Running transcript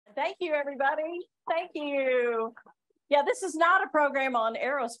Thank you, everybody. Thank you. Yeah, this is not a program on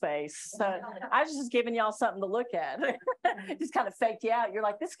aerospace. So I was just giving y'all something to look at. Just kind of faked you out. You're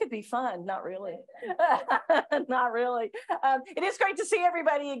like, this could be fun. Not really. Not really. It is great to see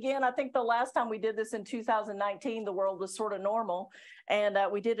everybody again. I think the last time we did this in 2019, the world was sort of normal. And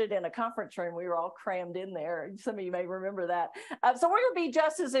we did it in a conference room. We were all crammed in there. Some of you may remember that. So we're going to be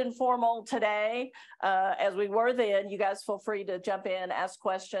just as informal today as we were then. You guys feel free to jump in, ask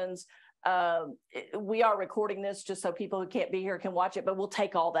questions. We are recording this just so people who can't be here can watch it, but we'll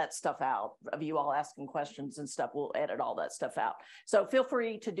take all that stuff out of you all asking questions and stuff. We'll edit all that stuff out. So feel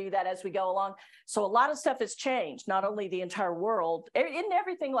free to do that as we go along. So a lot of stuff has changed, not only the entire world, in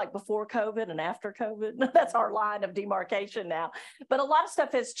everything like before COVID and after COVID. That's our line of demarcation now. But a lot of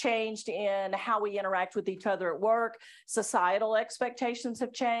stuff has changed in how we interact with each other at work. Societal expectations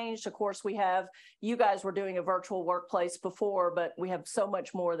have changed. Of course, you guys were doing a virtual workplace before, but we have so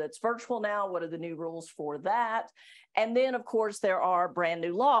much more that's virtual now. What are the new rules for that? And then, of course, there are brand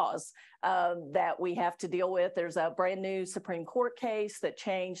new laws that we have to deal with. There's a brand new Supreme Court case that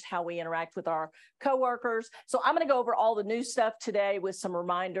changed how we interact with our coworkers. So I'm going to go over all the new stuff today with some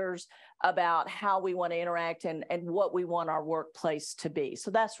reminders about how we want to interact and what we want our workplace to be.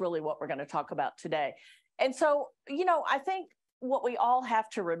 So that's really what we're going to talk about today. And so, I think what we all have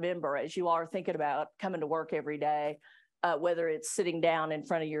to remember as you all are thinking about coming to work every day, whether it's sitting down in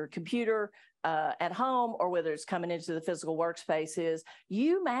front of your computer at home or whether it's coming into the physical workspace, is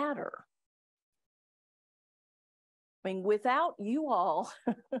you matter. I mean, without you all,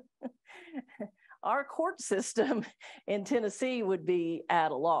 our court system in Tennessee would be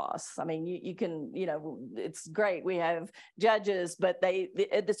at a loss. I mean, you can, it's great. We have judges, but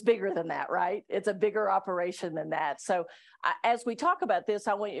it's bigger than that, right? It's a bigger operation than that. So as we talk about this,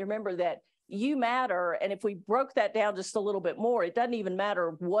 I want you to remember that you matter. And if we broke that down just a little bit more, it doesn't even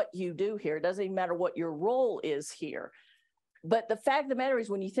matter what you do here. It doesn't even matter what your role is here. But the fact of the matter is,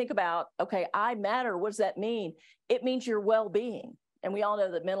 when you think about, okay, I matter, what does that mean? It means your well-being. And we all know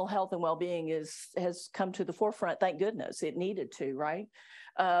that mental health and well-being has come to the forefront. Thank goodness it needed to, right?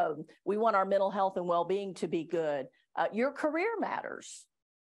 We want our mental health and well-being to be good. Your career matters.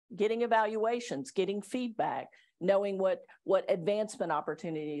 Getting evaluations, getting feedback, knowing what advancement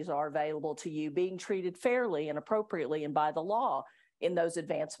opportunities are available to you, being treated fairly and appropriately and by the law in those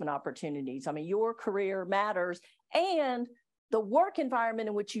advancement opportunities. I mean, your career matters, and the work environment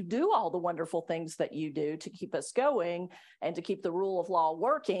in which you do all the wonderful things that you do to keep us going and to keep the rule of law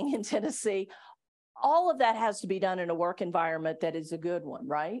working in Tennessee, all of that has to be done in a work environment that is a good one,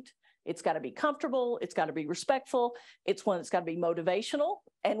 right? It's got to be comfortable. It's got to be respectful. It's one that's got to be motivational,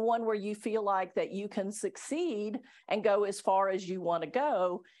 and one where you feel like that you can succeed and go as far as you want to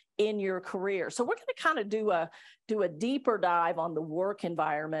go in your career. So we're going to kind of do a deeper dive on the work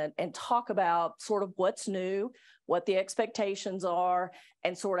environment and talk about sort of what's new, what the expectations are,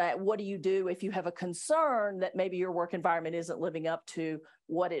 and sort of what do you do if you have a concern that maybe your work environment isn't living up to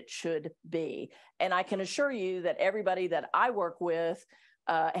what it should be. And I can assure you that everybody that I work with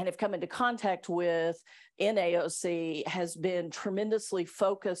and have come into contact with in AOC has been tremendously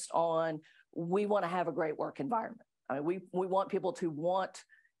focused on, we want to have a great work environment. I mean, we want people to want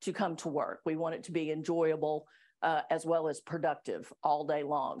to come to work. We want it to be enjoyable as well as productive all day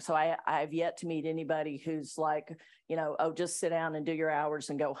long. So I've yet to meet anybody who's like, oh, just sit down and do your hours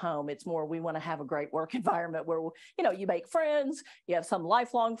and go home. It's more, we want to have a great work environment where, you make friends, you have some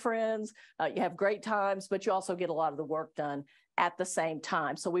lifelong friends, you have great times, but you also get a lot of the work done at the same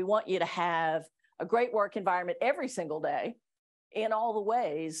time. So we want you to have a great work environment every single day in all the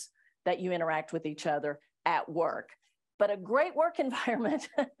ways that you interact with each other at work. But a great work environment,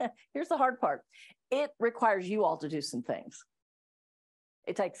 here's the hard part. It requires you all to do some things.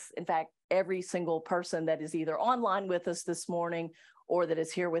 It takes, in fact, every single person that is either online with us this morning or that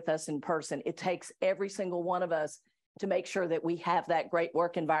is here with us in person. It takes every single one of us to make sure that we have that great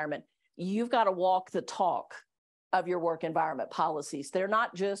work environment. You've got to walk the talk of your work environment policies. They're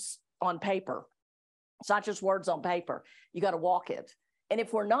not just on paper. It's not just words on paper. You got to walk it. And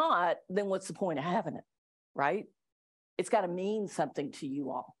if we're not, then what's the point of having it, right? It's got to mean something to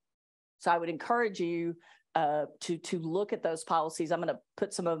you all. So I would encourage you to look at those policies. I'm going to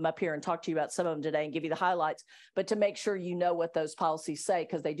put some of them up here and talk to you about some of them today and give you the highlights, but to make sure you know what those policies say,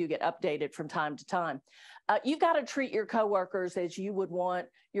 because they do get updated from time to time. You've got to treat your coworkers as you would want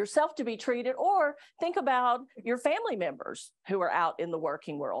yourself to be treated, or think about your family members who are out in the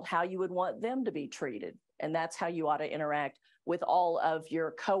working world, how you would want them to be treated. And that's how you ought to interact with all of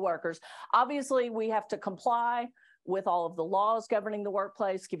your coworkers. Obviously, we have to comply with all of the laws governing the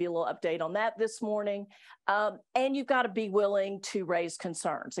workplace, give you a little update on that this morning. And you've got to be willing to raise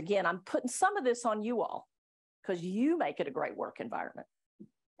concerns. Again, I'm putting some of this on you all because you make it a great work environment.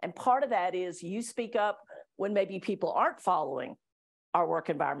 And part of that is you speak up when maybe people aren't following our work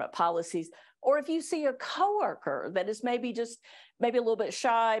environment policies, or if you see a coworker that is maybe a little bit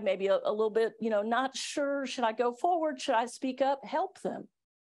shy, maybe a little bit, not sure, should I go forward? Should I speak up? Help them.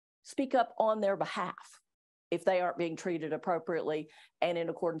 Speak up on their behalf if they aren't being treated appropriately and in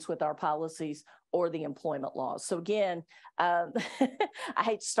accordance with our policies or the employment laws. So again, I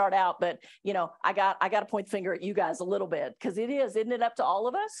hate to start out, but I got to point the finger at you guys a little bit, because isn't it up to all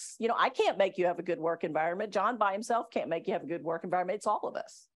of us? I can't make you have a good work environment. John by himself can't make you have a good work environment. It's all of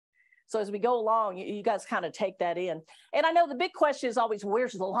us. So as we go along, you guys kind of take that in. And I know the big question is always,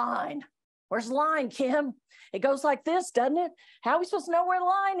 where's the line? Where's the line, Kim? It goes like this, doesn't it? How are we supposed to know where the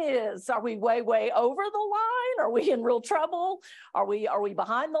line is? Are we way, way over the line? Are we in real trouble? Are we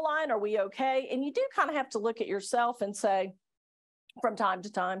behind the line? Are we okay? And you do kind of have to look at yourself and say, from time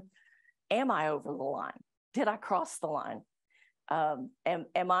to time, am I over the line? Did I cross the line?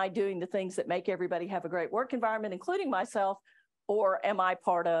 Am I doing the things that make everybody have a great work environment, including myself? Or am I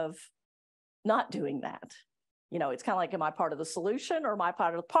part of not doing that? It's kind of like, am I part of the solution or am I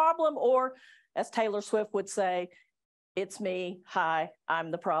part of the problem? Or as Taylor Swift would say, it's me. Hi,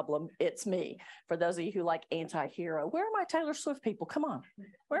 I'm the problem. It's me. For those of you who like anti-hero, where are my Taylor Swift people? Come on.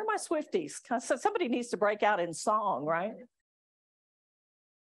 Where are my Swifties? Somebody needs to break out in song, right?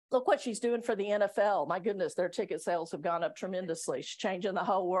 Look what she's doing for the NFL. My goodness, their ticket sales have gone up tremendously. She's changing the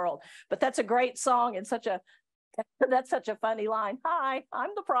whole world. But that's a great song and that's such a funny line. Hi,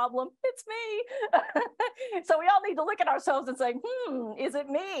 I'm the problem. It's me. So we all need to look at ourselves and say, is it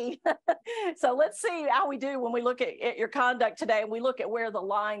me? So let's see how we do when we look at your conduct today, and we look at where the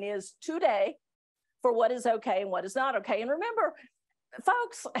line is today for what is okay and what is not okay. And remember,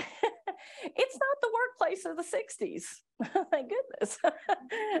 folks, it's not the workplace of the 60s. Thank goodness.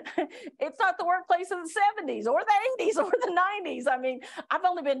 It's not the workplace of the 70s or the 80s or the 90s. I mean, I've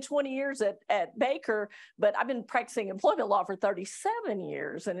only been 20 years at Baker, but I've been practicing employment law for 37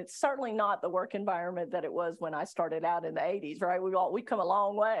 years. And it's certainly not the work environment that it was when I started out in the 80s, right? We've come a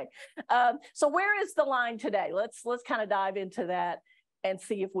long way. So where is the line today? Let's kind of dive into that and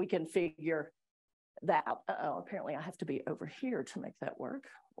see if we can figure that out. Apparently I have to be over here to make that work,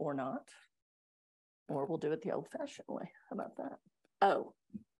 or not. Or we'll do it the old-fashioned way. How about that? Oh,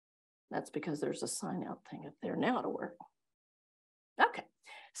 that's because there's a sign-out thing up there. Now it'll work. Okay,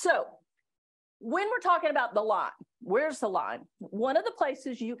 so when we're talking about the line, where's the line? One of the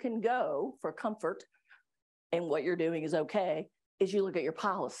places you can go for comfort and what you're doing is okay is you look at your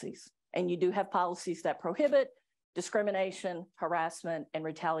policies. And you do have policies that prohibit discrimination, harassment, and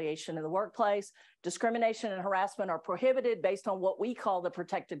retaliation in the workplace. Discrimination and harassment are prohibited based on what we call the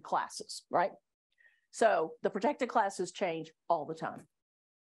protected classes, right? So the protected classes change all the time.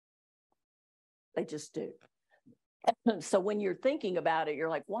 They just do. So when you're thinking about it, you're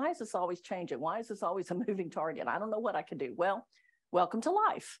like, why is this always changing? Why is this always a moving target? I don't know what I could do. Well, welcome to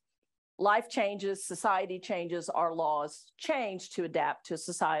life. Life changes, society changes, our laws change to adapt to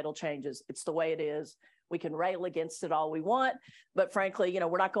societal changes. It's the way it is. We can rail against it all we want, but frankly,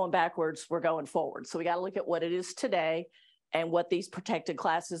 we're not going backwards, we're going forward. So we got to look at what it is today and what these protected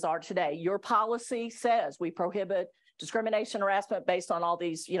classes are today. Your policy says we prohibit discrimination, harassment based on all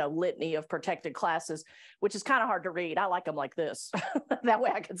these, litany of protected classes, which is kind of hard to read. I like them like this. That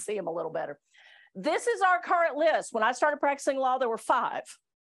way I can see them a little better. This is our current list. When I started practicing law, there were 5.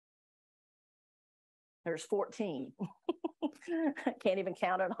 There's 14. I can't even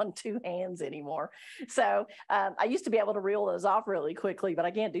count it on 2 hands anymore. So I used to be able to reel those off really quickly, but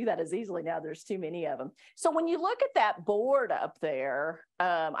I can't do that as easily now. There's too many of them. So when you look at that board up there,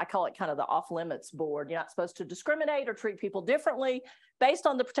 I call it kind of the off limits board. You're not supposed to discriminate or treat people differently based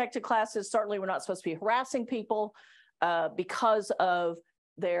on the protected classes. Certainly we're not supposed to be harassing people because of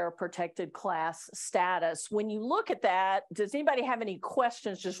their protected class status. When you look at that, does anybody have any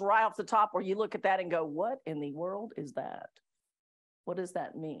questions just right off the top where you look at that and go, what in the world is that? What does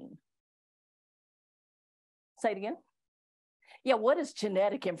that mean? Say it again. Yeah, what is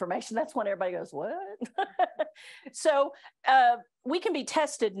genetic information? That's when everybody goes, what? So we can be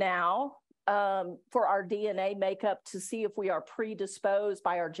tested now for our DNA makeup to see if we are predisposed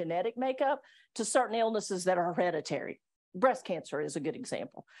by our genetic makeup to certain illnesses that are hereditary. Breast cancer is a good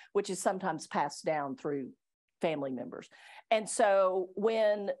example, which is sometimes passed down through family members. And so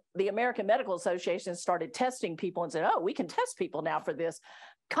when the American Medical Association started testing people and said, oh, we can test people now for this,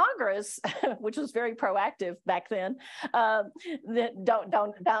 Congress, which was very proactive back then,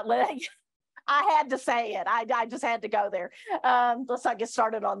 don't let I had to say it. I just had to go there. Let's not get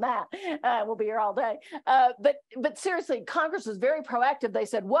started on that. We'll be here all day. But seriously, Congress was very proactive. They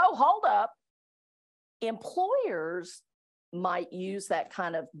said, whoa, hold up. Employers might use that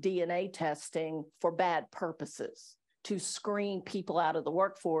kind of DNA testing for bad purposes, to screen people out of the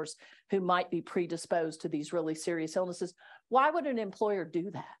workforce who might be predisposed to these really serious illnesses. Why would an employer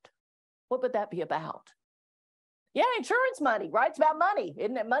do that? What would that be about? Yeah, insurance money, right? It's about money,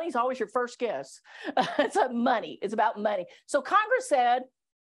 isn't it? Money's always your first guess. It's money. It's about money. So Congress said,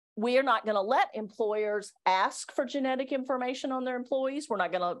 we are not going to let employers ask for genetic information on their employees. We're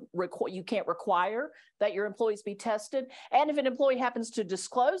not going to you can't require that your employees be tested. And if an employee happens to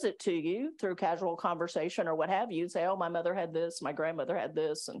disclose it to you through casual conversation or what have you, say, oh, my mother had this, my grandmother had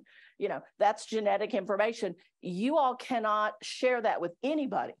this, and that's genetic information. You all cannot share that with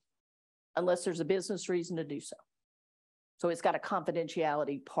anybody unless there's a business reason to do so. So it's got a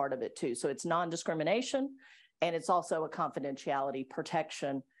confidentiality part of it too. So it's non-discrimination, and it's also a confidentiality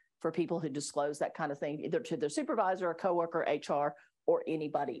protection for people who disclose that kind of thing, either to their supervisor, a coworker, HR, or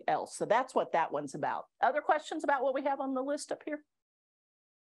anybody else. So that's what that one's about. Other questions about what we have on the list up here?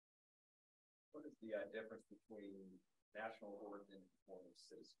 What is the difference between national origin and form of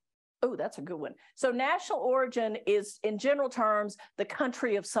citizenship? Oh, that's a good one. So national origin is, in general terms, the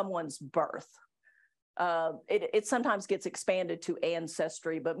country of someone's birth. It sometimes gets expanded to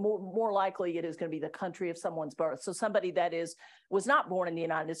ancestry, but more likely it is going to be the country of someone's birth. So somebody that was not born in the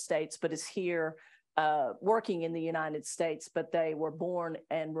United States, but is here working in the United States, but they were born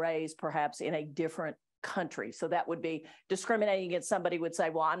and raised perhaps in a different country. So that would be discriminating against somebody would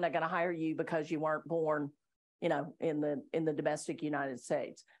say, well, I'm not going to hire you because you weren't born, in the domestic United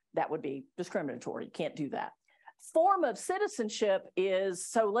States. That would be discriminatory. You can't do that. Form of citizenship is,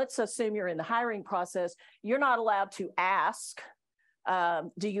 so let's assume you're in the hiring process, you're not allowed to ask,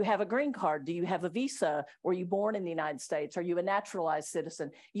 do you have a green card? Do you have a visa? Were you born in the United States? Are you a naturalized citizen?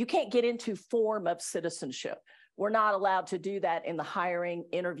 You can't get into form of citizenship. We're not allowed to do that in the hiring,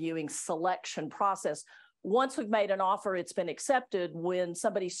 interviewing, selection process. Once we've made an offer, it's been accepted. When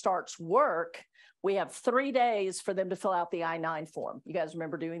somebody starts work, we have 3 days for them to fill out the I-9 form. You guys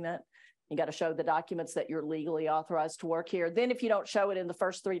remember doing that? You got to show the documents that you're legally authorized to work here. Then if you don't show it in the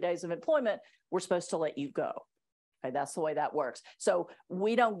first 3 days of employment, we're supposed to let you go. Okay, that's the way that works. So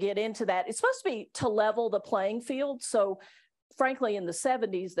we don't get into that. It's supposed to be to level the playing field. So frankly, in the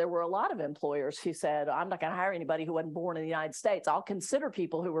 70s, there were a lot of employers who said, I'm not going to hire anybody who wasn't born in the United States. I'll consider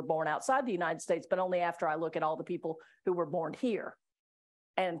people who were born outside the United States, but only after I look at all the people who were born here.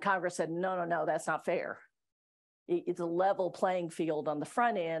 And Congress said, no, that's not fair. It's a level playing field on the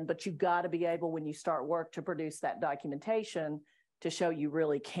front end, but you've got to be able, when you start work, to produce that documentation to show you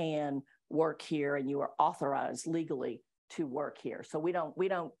really can work here and you are authorized legally to work here. So we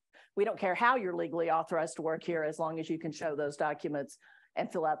don't care how you're legally authorized to work here, as long as you can show those documents and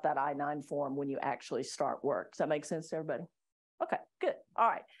fill out that I-9 form when you actually start work. Does that make sense to everybody? Okay, good. All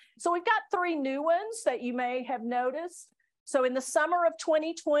right. So we've got 3 new ones that you may have noticed. So in the summer of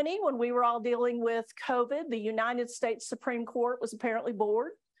 2020, when we were all dealing with COVID, the United States Supreme Court was apparently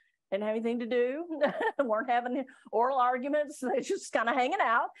bored, didn't have anything to do, weren't having oral arguments, they're just kind of hanging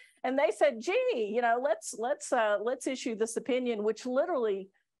out. And they said, gee, let's issue this opinion, which literally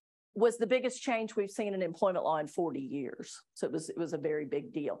was the biggest change we've seen in employment law in 40 years. So it was a very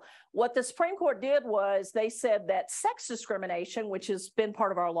big deal. What the Supreme Court did was they said that sex discrimination, which has been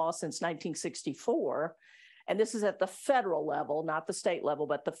part of our law since 1964, and this is at the federal level, not the state level,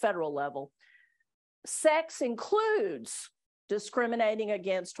 but the federal level. Sex includes discriminating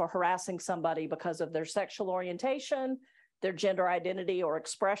against or harassing somebody because of their sexual orientation, their gender identity or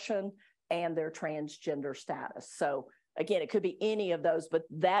expression, and their transgender status. So again, it could be any of those, but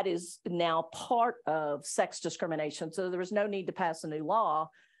that is now part of sex discrimination. So there was no need to pass a new law.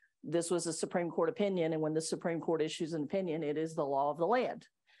 This was a Supreme Court opinion, and when the Supreme Court issues an opinion, it is the law of the land.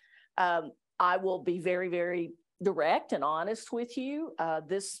 I will be very, very direct and honest with you.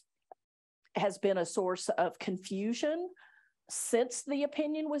 This has been a source of confusion since the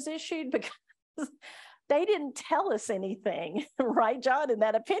opinion was issued, because they didn't tell us anything, right, John? In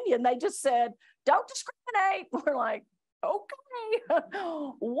that opinion, they just said, don't discriminate. We're like, okay,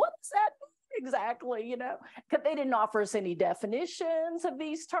 what does that mean exactly? Because they didn't offer us any definitions of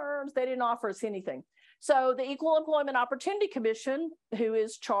these terms. They didn't offer us anything. So the Equal Employment Opportunity Commission, who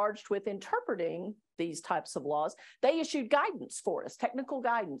is charged with interpreting these types of laws, they issued guidance for us, technical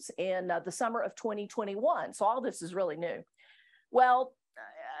guidance, in the summer of 2021. So all this is really new. Well,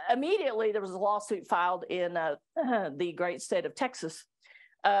 immediately there was a lawsuit filed in the great state of Texas.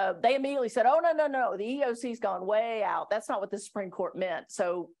 They immediately said, oh, no, the EOC's gone way out. That's not what the Supreme Court meant.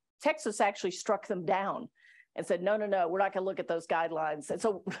 So Texas actually struck them down and said, no, we're not going to look at those guidelines. And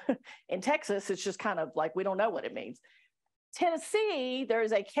so in Texas, it's just kind of like, we don't know what it means. Tennessee, there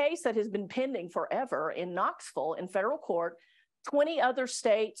is a case that has been pending forever in Knoxville in federal court. 20 other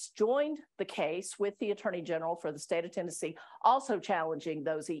states joined the case with the Attorney General for the state of Tennessee, also challenging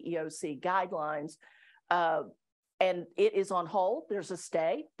those EEOC guidelines. And it is on hold. There's a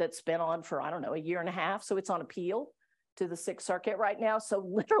stay that's been on for, I don't know, a year and a half. So it's on appeal to the Sixth Circuit right now. So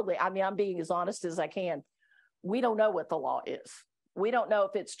literally, I mean, I'm being as honest as I can. We don't know what the law is. We don't know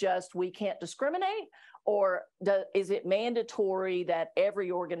if it's just we can't discriminate, or is it mandatory that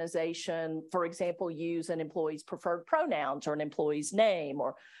every organization, for example, use an employee's preferred pronouns or an employee's name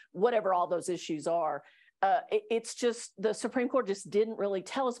or whatever all those issues are. It's just the Supreme Court just didn't really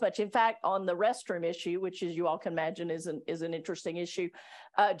tell us much. In fact, on the restroom issue, which as you all can imagine is an interesting issue,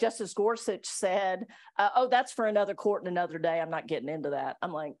 Justice Gorsuch said, oh, that's for another court and another day. I'm not getting into that.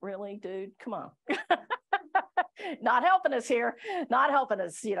 I'm like, really, dude? Come on. Not helping us here, not helping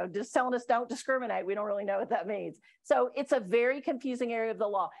us, you know, just telling us don't discriminate. We don't really know what that means. So it's a very confusing area of the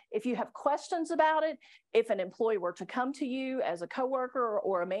law. If you have questions about it, if an employee were to come to you as a coworker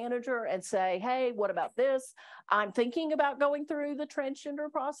or a manager and say, hey, what about this? I'm thinking about going through the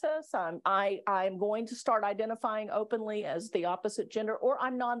transgender process. I'm going to start identifying openly as the opposite gender, or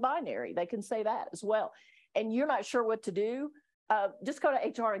I'm non-binary. They can say that as well. And you're not sure what to do. Just go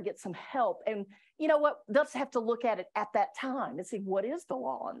to HR and get some help. And you know what? They'll have to look at it at that time and see what is the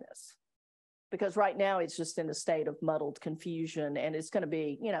law on this. Because right now it's just in a state of muddled confusion, and it's going to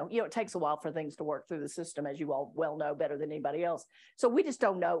be, you know, it takes a while for things to work through the system, as you all well know better than anybody else. So we just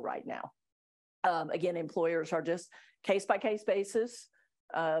don't know right now. Again, employers are just case by case basis.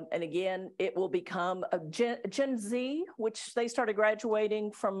 And again, it will become a Gen Z, which they started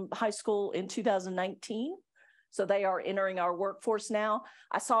graduating from high school in 2019. So they are entering our workforce now.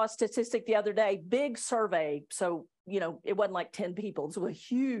 I saw a statistic the other day, big survey. So, you know, it wasn't like 10 people. It was a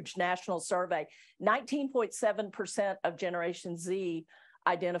huge national survey. 19.7% of Generation Z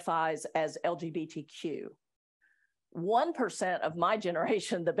identifies as LGBTQ. 1% of my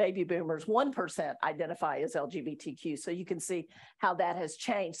generation, the baby boomers, 1% identify as LGBTQ. So you can see how that has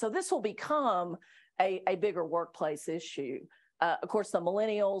changed. So this will become a bigger workplace issue. Of course, the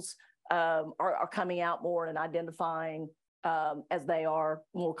millennials, are coming out more and identifying as they are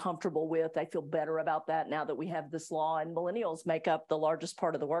more comfortable with. They feel better about that now that we have this law, and millennials make up the largest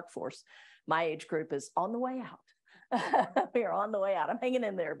part of the workforce. My age group is on the way out. We are on the way out. I'm hanging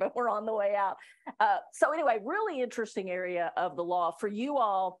in there, but we're on the way out. So anyway, really interesting area of the law. For you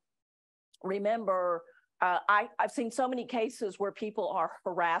all, remember, I've seen so many cases where people are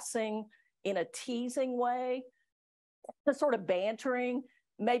harassing in a teasing way, the sort of bantering,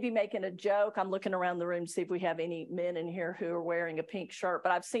 maybe making a joke. I'm looking around the room to see if we have any men in here who are wearing a pink shirt,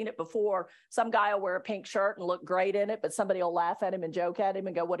 but I've seen it before. Some guy will wear a pink shirt and look great in it, but somebody will laugh at him and joke at him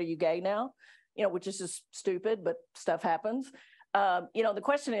and go, what, are you gay now? You know, which is just stupid, but stuff happens. You know, the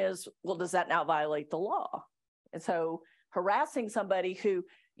question is, well, does that now violate the law? And so harassing somebody who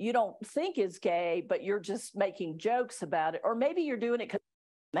you don't think is gay, but you're just making jokes about it, or maybe you're doing it because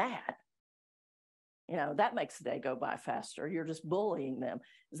you're mad. You know, that makes the day go by faster. You're just bullying them.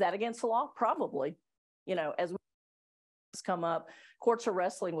 Is that against the law? Probably. You know, as come up, courts are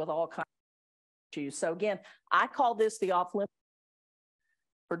wrestling with all kinds of issues. So again, I call this the off limits.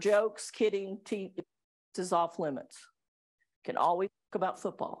 For jokes, kidding, this is off limits. Can always talk about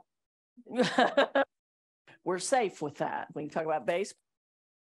football. We're safe with that. We can talk about baseball,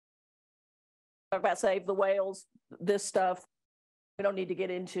 talk about save the whales, this stuff. We don't need to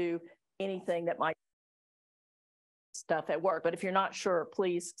get into anything that might stuff at work. But if you're not sure,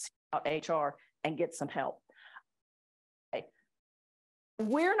 please seek out HR and get some help. Okay.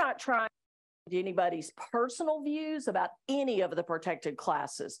 We're not trying to anybody's personal views about any of the protected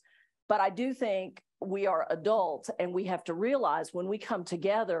classes, but I do think we are adults and we have to realize when we come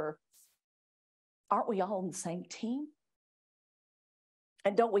together, aren't we all on the same team?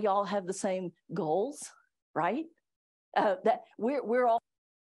 And don't we all have the same goals, right? That we're all,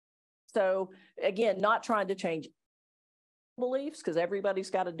 so again, not trying to change beliefs, because everybody's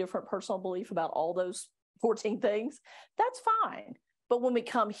got a different personal belief about all those 14 things. That's fine. But when we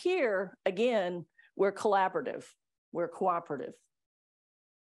come here, again, we're collaborative, we're cooperative.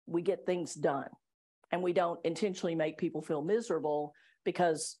 We get things done, and we don't intentionally make people feel miserable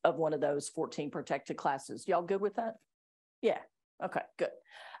because of one of those 14 protected classes. Y'all good with that? Yeah. Okay, good.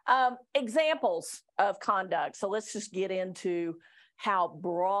 Examples of conduct. So let's just get into how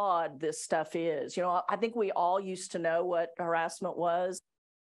broad this stuff is. You know, I think we all used to know what harassment was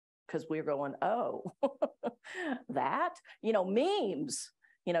because we were going, oh, that, you know, memes.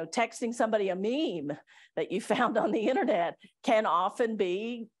 You know, texting somebody a meme that you found on the internet can often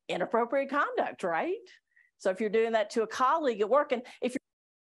be inappropriate conduct, right? So if you're doing that to a colleague at work, and if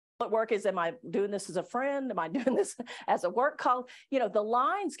you're at work is, am I doing this as a friend? Am I doing this as a work call? You know, the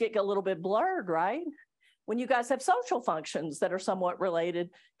lines get a little bit blurred, right? When you guys have social functions that are somewhat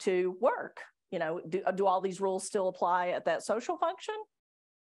related to work, you know, do all these rules still apply at that social function?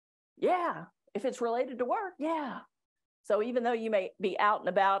 Yeah. If it's related to work, yeah. So even though you may be out and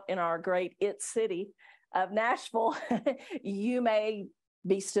about in our great city of Nashville, you may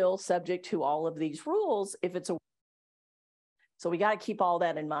be still subject to all of these rules if it's a. So we got to keep all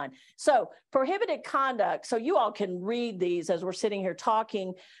that in mind. So prohibited conduct. So you all can read these as we're sitting here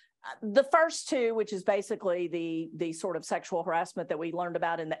talking. The first two, which is basically the sort of sexual harassment that we learned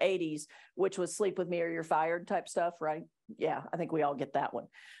about in the 80s, which was sleep with me or you're fired type stuff, right? Yeah, I think we all get that one.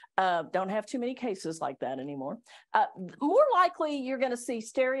 Don't have too many cases like that anymore. More likely, you're going to see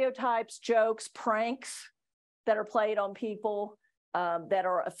stereotypes, jokes, pranks that are played on people that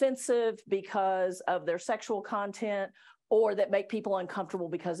are offensive because of their sexual content or that make people uncomfortable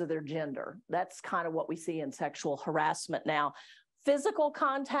because of their gender. That's kind of what we see in sexual harassment now. Physical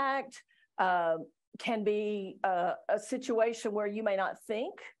contact can be a situation where you may not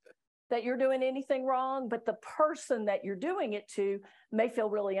think that you're doing anything wrong, but the person that you're doing it to may feel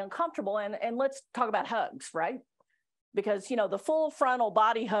really uncomfortable. And let's talk about hugs, right? Because, you know, the full frontal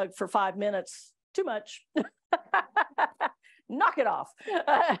body hug for 5 minutes, too much. Knock it off.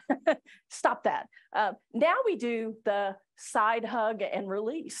 Stop that. Now we do the side hug and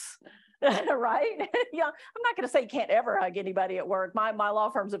release. Right? Yeah, I'm not going to say you can't ever hug anybody at work. My law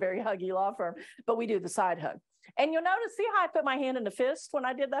firm's a very huggy law firm, but we do the side hug. And you'll notice, see how I put my hand in the fist when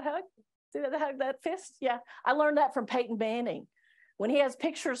I did that hug? See that hug, that fist? Yeah, I learned that from Peyton Manning. When he has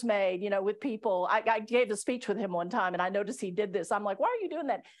pictures made, you know, with people, I gave a speech with him one time and I noticed he did this. I'm like, why are you doing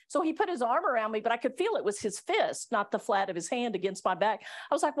that? So he put his arm around me, but I could feel it was his fist, not the flat of his hand against my back.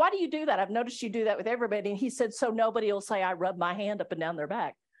 I was like, why do you do that? I've noticed you do that with everybody. And he said, so nobody will say I rub my hand up and down their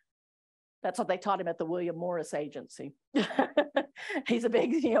back. That's what they taught him at the William Morris Agency. He's a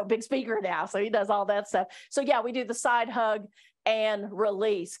big, you know, big speaker now. So he does all that stuff. So yeah, we do the side hug and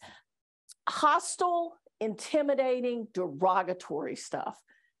release. Hostile, intimidating, derogatory stuff.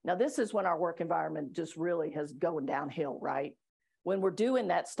 Now, this is when our work environment just really has going downhill, right? When we're doing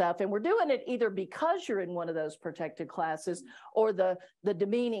that stuff and we're doing it either because you're in one of those protected classes or the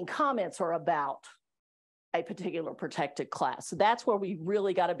demeaning comments are about a particular protected class. So that's where we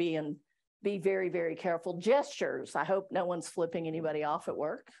really got to be very, very careful. Gestures. I hope no one's flipping anybody off at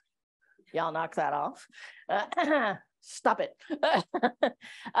work. Y'all knock that off. Stop it.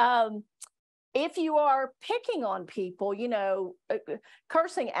 If you are picking on people, you know,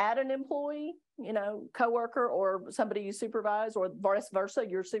 cursing at an employee, you know, coworker or somebody you supervise or vice versa,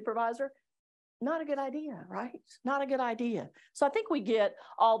 your supervisor, not a good idea, right? Not a good idea. So I think we get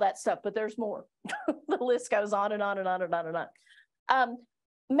all that stuff, but there's more. The list goes on and on and on and on and on.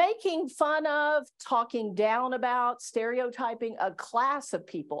 Making fun of, talking down about, stereotyping a class of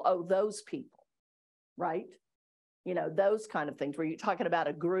people. Oh, those people, right? You know, those kind of things where you're talking about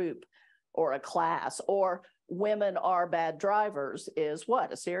a group or a class, or women are bad drivers is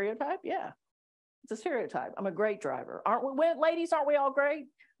what? A stereotype? Yeah, it's a stereotype. I'm a great driver. Aren't we, ladies, aren't we all great?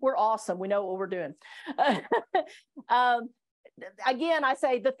 We're awesome. We know what we're doing. Again, I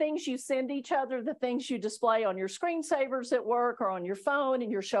say the things you send each other, the things you display on your screensavers at work or on your phone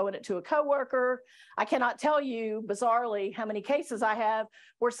and you're showing it to a coworker. I cannot tell you, bizarrely, how many cases I have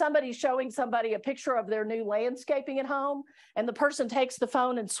where somebody's showing somebody a picture of their new landscaping at home and the person takes the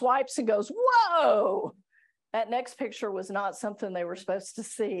phone and swipes and goes, whoa, that next picture was not something they were supposed to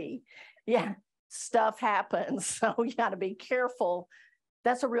see. Yeah, stuff happens. So you got to be careful.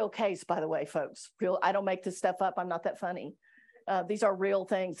 That's a real case, by the way, folks. Real. I don't make this stuff up. I'm not that funny. These are real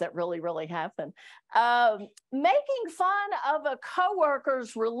things that really, really happen. Making fun of a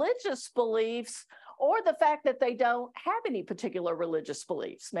coworker's religious beliefs or the fact that they don't have any particular religious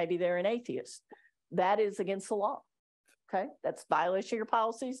beliefs. Maybe they're an atheist. That is against the law. Okay, that's violation of your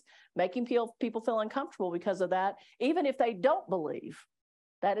policies, making people feel uncomfortable because of that, even if they don't believe.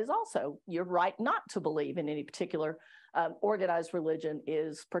 That is also your right not to believe in any particular organized religion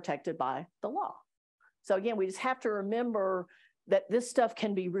is protected by the law. So again, we just have to remember that this stuff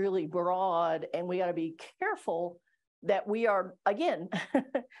can be really broad and we got to be careful that we are, again,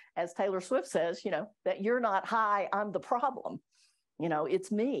 as Taylor Swift says, you know, that you're not high, I'm the problem. You know,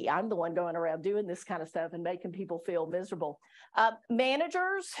 it's me. I'm the one going around doing this kind of stuff and making people feel miserable.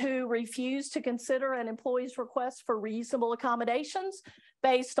 Managers who refuse to consider an employee's request for reasonable accommodations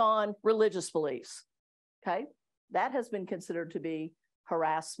based on religious beliefs. Okay, that has been considered to be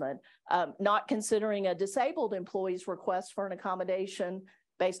harassment, not considering a disabled employee's request for an accommodation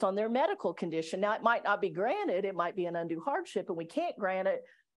based on their medical condition. Now, it might not be granted, it might be an undue hardship and we can't grant it,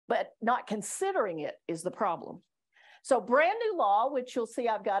 but not considering it is the problem. So brand new law, which you'll see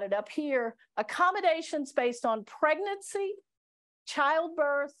I've got it up here, accommodations based on pregnancy,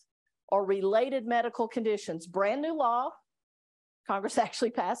 childbirth, or related medical conditions. Brand new law. Congress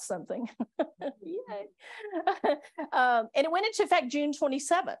actually passed something. Yay. And it went into effect June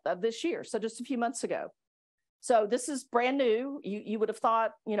 27th of this year, so just a few months ago. So this is brand new. You would have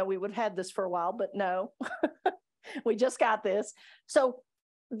thought, we would have had this for a while, but no, we just got this. So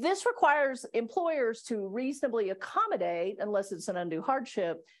this requires employers to reasonably accommodate, unless it's an undue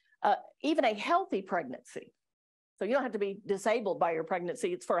hardship, even a healthy pregnancy. So you don't have to be disabled by your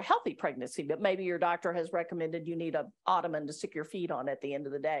pregnancy. It's for a healthy pregnancy, but maybe your doctor has recommended you need an ottoman to stick your feet on at the end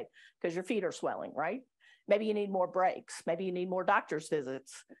of the day because your feet are swelling, right? Maybe you need more breaks. Maybe you need more doctor's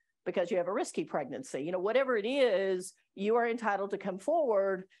visits because you have a risky pregnancy. Whatever it is, you are entitled to come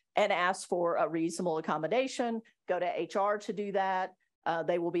forward and ask for a reasonable accommodation, go to HR to do that.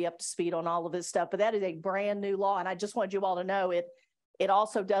 They will be up to speed on all of this stuff, but that is a brand new law. And I just wanted you all to know it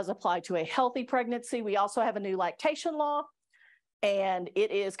also does apply to a healthy pregnancy. We also have a new lactation law, and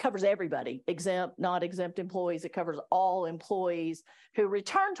it covers everybody, exempt, not exempt employees. It covers all employees who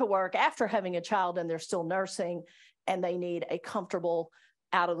return to work after having a child and they're still nursing, and they need a comfortable,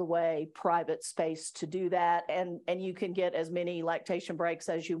 out of the way, private space to do that. And you can get as many lactation breaks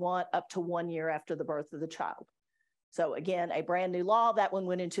as you want up to 1 year after the birth of the child. So again, a brand new law. That one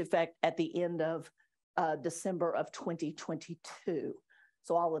went into effect at the end of December of 2022.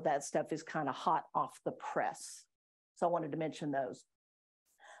 So all of that stuff is kind of hot off the press. So I wanted to mention those.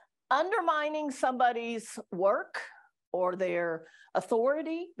 Undermining somebody's work or their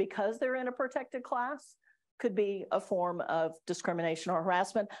authority because they're in a protected class could be a form of discrimination or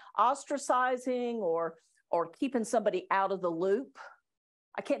harassment. Ostracizing or keeping somebody out of the loop.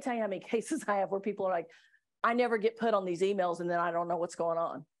 I can't tell you how many cases I have where people are like, I never get put on these emails and then I don't know what's going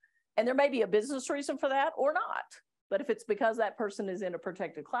on. And there may be a business reason for that or not. But if it's because that person is in a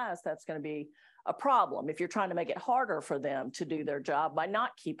protected class, that's going to be a problem. If you're trying to make it harder for them to do their job by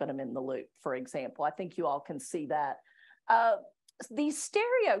not keeping them in the loop, for example, I think you all can see that. These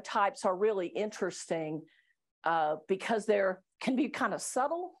stereotypes are really interesting because they can be kind of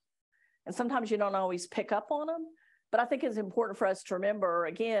subtle. And sometimes you don't always pick up on them. But I think it's important for us to remember,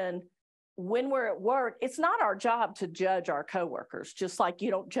 again, when we're at work, it's not our job to judge our coworkers, just like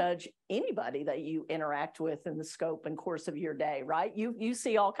you don't judge anybody that you interact with in the scope and course of your day, right? You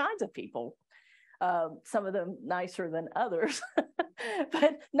see all kinds of people, some of them nicer than others,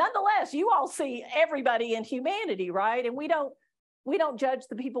 but nonetheless, you all see everybody in humanity, right? And we don't judge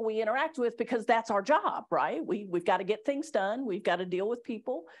the people we interact with because that's our job, right? We've got to get things done. We've got to deal with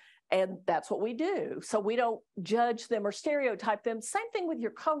people. And that's what we do. So we don't judge them or stereotype them. Same thing with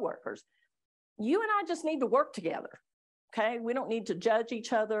your coworkers. You and I just need to work together, okay? We don't need to judge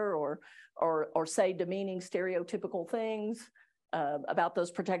each other or say demeaning, stereotypical things about those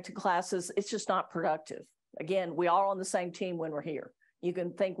protected classes. It's just not productive. Again, we are on the same team when we're here. You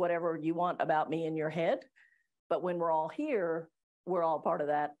can think whatever you want about me in your head, but when we're all here, we're all part of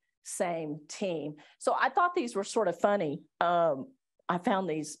that same team. So I thought these were sort of funny. I found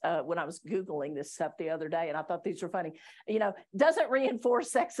these when I was Googling this stuff the other day, and I thought these were funny. Doesn't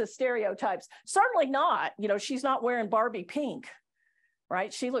reinforce sexist stereotypes. Certainly not. She's not wearing Barbie pink,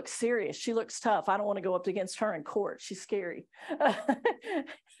 right? She looks serious. She looks tough. I don't want to go up against her in court. She's scary.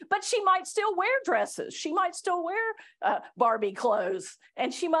 But she might still wear dresses. She might still wear Barbie clothes.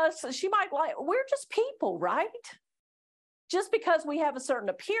 And she might we're just people, right? Just because we have a certain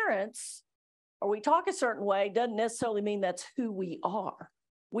appearance or we talk a certain way doesn't necessarily mean that's who we are.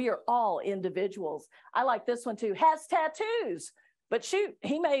 We are all individuals. I like this one too. Has tattoos, but shoot,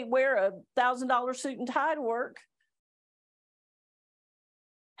 he may wear a $1,000 suit and tie to work.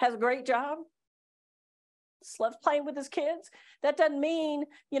 Has a great job. Just loves playing with his kids. That doesn't mean,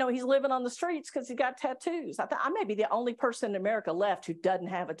 he's living on the streets because he's got tattoos. I may be the only person in America left who doesn't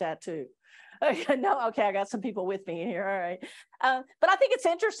have a tattoo. No, okay, I got some people with me here, all right. But I think it's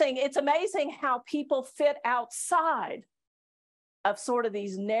interesting. It's amazing how people fit outside of sort of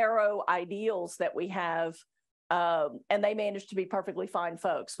these narrow ideals that we have, and they manage to be perfectly fine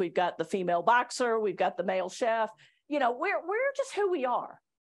folks. We've got the female boxer, we've got the male chef. We're just who we are.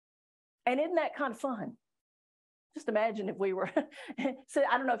 And isn't that kind of fun? Just imagine if we were, so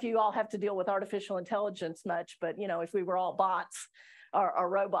I don't know if you all have to deal with artificial intelligence much, but if we were all bots, or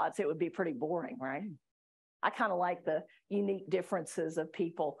robots, it would be pretty boring, right? I kind of like the unique differences of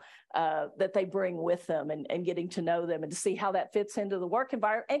people that they bring with them, and getting to know them and to see how that fits into the work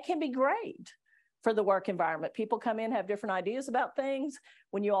environment, and can be great for the work environment. People come in, have different ideas about things.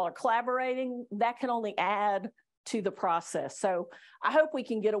 When you all are collaborating, that can only add to the process. So I hope we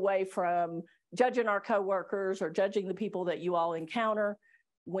can get away from judging our coworkers or judging the people that you all encounter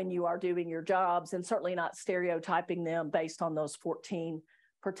when you are doing your jobs, and certainly not stereotyping them based on those 14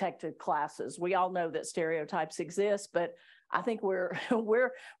 protected classes. We all know that stereotypes exist, but I think we're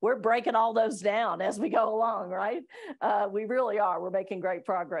breaking all those down as we go along, right? We really are. We're making great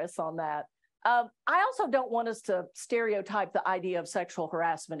progress on that. I also don't want us to stereotype the idea of sexual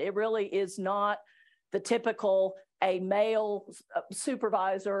harassment. It really is not the typical a male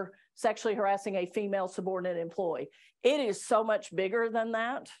supervisor sexually harassing a female subordinate employee. It is so much bigger than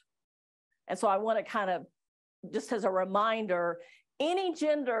that. And so I want to kind of, just as a reminder, any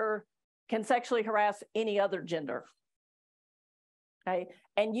gender can sexually harass any other gender. Okay.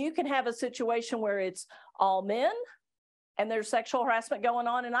 And you can have a situation where it's all men and there's sexual harassment going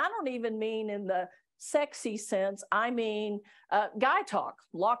on. And I don't even mean in the sexy sense. I mean, guy talk,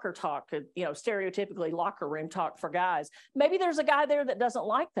 locker talk, stereotypically locker room talk for guys. Maybe there's a guy there that doesn't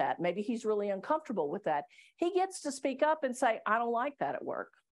like that. Maybe he's really uncomfortable with that. He gets to speak up and say, I don't like that at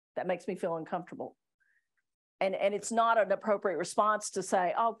work. That makes me feel uncomfortable. And it's not an appropriate response to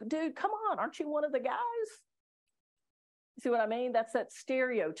say, oh, dude, come on, aren't you one of the guys? See what I mean? That's that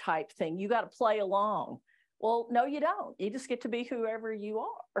stereotype thing. You got to play along. Well, no, you don't. You just get to be whoever you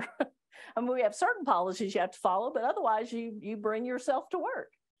are. I mean, we have certain policies you have to follow, but otherwise you bring yourself to work,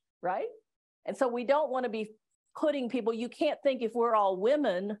 right? And so we don't want to be putting people, you can't think if we're all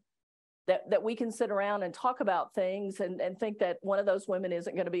women that we can sit around and talk about things and think that one of those women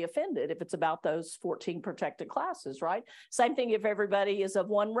isn't going to be offended if it's about those 14 protected classes, right? Same thing if everybody is of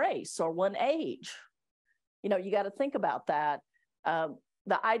one race or one age. You got to think about that.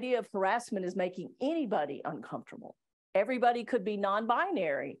 The idea of harassment is making anybody uncomfortable. Everybody could be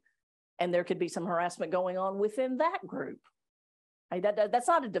non-binary, and there could be some harassment going on within that group. That's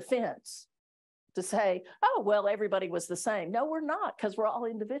not a defense to say, oh, well, everybody was the same. No, we're not, because we're all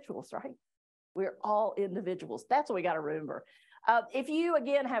individuals, right? We're all individuals. That's what we got to remember. If you,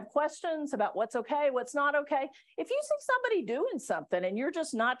 again, have questions about what's okay, what's not okay, if you see somebody doing something and you're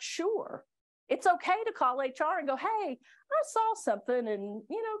just not sure, it's okay to call HR and go, hey, I saw something, and,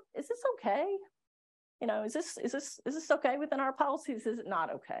 is this okay? Is this okay within our policies? Is it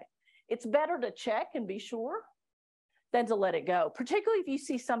not okay? It's better to check and be sure than to let it go, particularly if you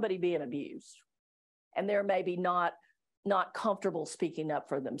see somebody being abused and they're maybe not comfortable speaking up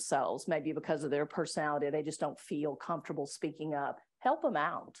for themselves, maybe because of their personality, they just don't feel comfortable speaking up. Help them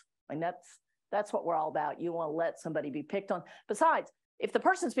out. I mean, that's what we're all about. You want to let somebody be picked on. Besides, if the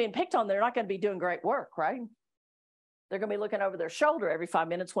person's being picked on, they're not going to be doing great work, right? They're going to be looking over their shoulder every 5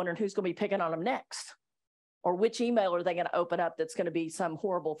 minutes, wondering who's going to be picking on them next. Or which email are they going to open up that's going to be some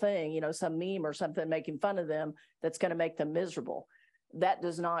horrible thing, some meme or something making fun of them that's going to make them miserable. That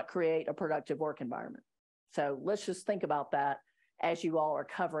does not create a productive work environment. So let's just think about that as you all are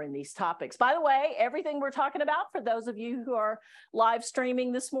covering these topics. By the way, everything we're talking about, for those of you who are live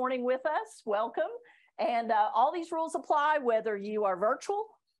streaming this morning with us, welcome. And all these rules apply whether you are virtual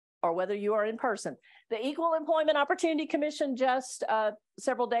or whether you are in person. The Equal Employment Opportunity Commission just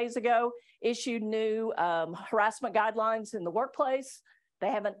several days ago issued new harassment guidelines in the workplace. They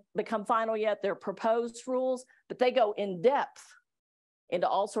haven't become final yet. They're proposed rules, but they go in depth into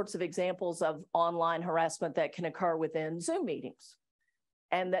all sorts of examples of online harassment that can occur within Zoom meetings.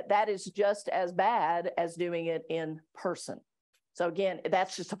 And that is just as bad as doing it in person. So again,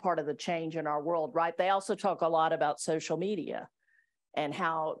 that's just a part of the change in our world, right? They also talk a lot about social media and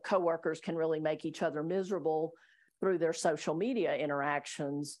how coworkers can really make each other miserable through their social media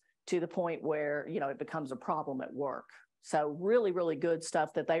interactions to the point where, it becomes a problem at work. So really, really good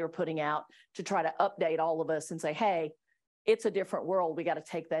stuff that they are putting out to try to update all of us and say, hey, it's a different world. We got to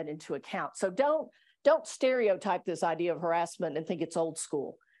take that into account. So don't stereotype this idea of harassment and think it's old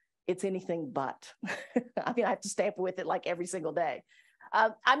school. It's anything but. I mean, I have to stamp with it like every single day.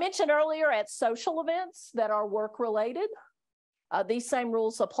 I mentioned earlier at social events that are work related, these same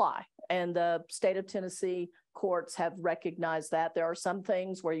rules apply. And the state of Tennessee courts have recognized that there are some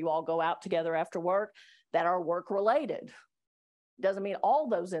things where you all go out together after work that are work related. Doesn't mean all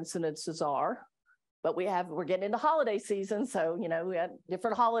those incidences are, but we're getting into holiday season. So, we had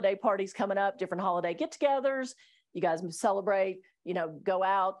different holiday parties coming up, different holiday get-togethers. You guys celebrate, go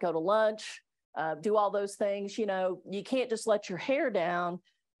out, go to lunch, do all those things. You can't just let your hair down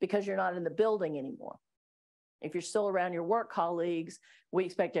because you're not in the building anymore. If you're still around your work colleagues, we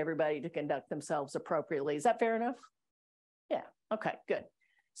expect everybody to conduct themselves appropriately. Is that fair enough? Yeah, okay, good.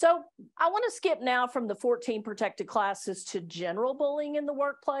 So I want to skip now from the 14 protected classes to general bullying in the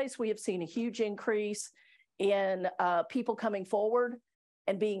workplace. We have seen a huge increase in people coming forward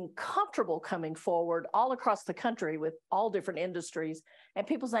and being comfortable coming forward all across the country with all different industries. And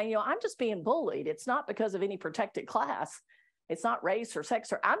people saying, I'm just being bullied. It's not because of any protected class. It's not race or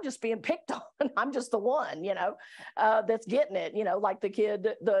sex, or I'm just being picked on. I'm just the one, that's getting it, like the kid,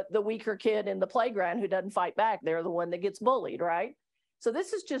 the weaker kid in the playground who doesn't fight back. They're the one that gets bullied, right? So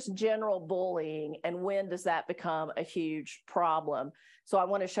this is just general bullying. And when does that become a huge problem? So I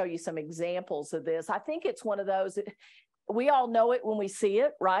want to show you some examples of this. I think it's one of those that we all know it when we see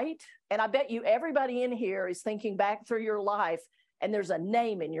it, right? And I bet you everybody in here is thinking back through your life and there's a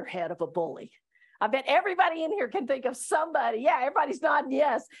name in your head of a bully. I bet everybody in here can think of somebody. Yeah, everybody's nodding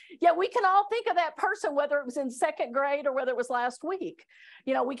yes. Yeah, we can all think of that person, whether it was in second grade or whether it was last week.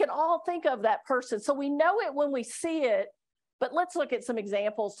 We can all think of that person. So we know it when we see it, but let's look at some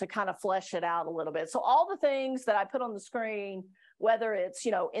examples to kind of flesh it out a little bit. So all the things that I put on the screen, whether it's,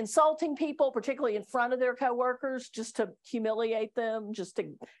 insulting people, particularly in front of their coworkers, just to humiliate them, just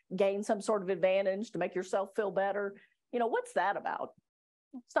to gain some sort of advantage, to make yourself feel better. What's that about?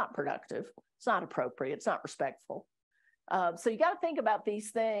 It's not productive. It's not appropriate. It's not respectful. So you got to think about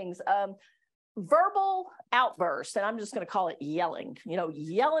these things. Verbal outbursts, and I'm just going to call it yelling,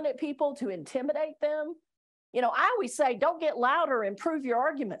 yelling at people to intimidate them. I always say, don't get louder, improve your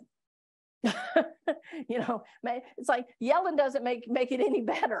argument. It's like yelling doesn't make it any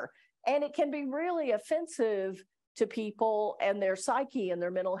better. And it can be really offensive to people and their psyche and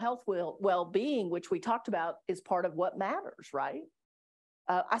their mental health well-being, which we talked about is part of what matters, right?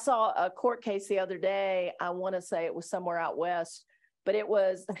 I saw a court case the other day. I want to say it was somewhere out west, but it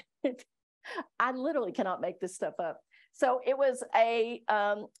was, I literally cannot make this stuff up. So it was a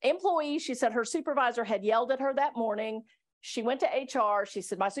employee. She said her supervisor had yelled at her that morning. She went to HR. She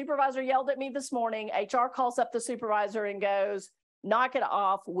said, my supervisor yelled at me this morning. HR calls up the supervisor and goes, knock it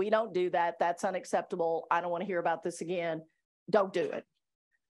off. We don't do that. That's unacceptable. I don't want to hear about this again. Don't do it.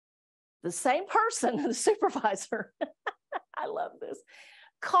 The same person, the supervisor, I love this,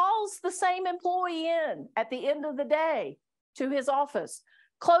 calls the same employee in at the end of the day to his office,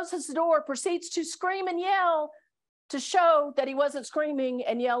 closes the door, proceeds to scream and yell to show that he wasn't screaming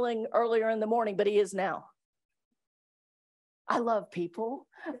and yelling earlier in the morning, but he is now. I love people.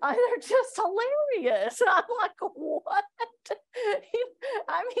 They're just hilarious. And I'm like, what?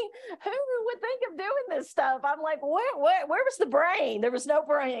 I mean, who would think of doing this stuff? I'm like, where was the brain? There was no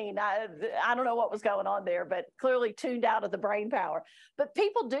brain. I don't know what was going on there, but clearly tuned out of the brain power. But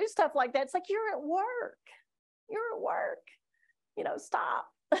people do stuff like that. It's like, you're at work. You're at work. Stop.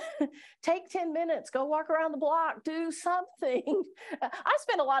 Take 10 minutes, go walk around the block, do something. I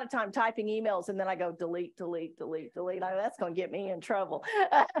spend a lot of time typing emails and then I go delete, delete, delete, delete. That's going to get me in trouble.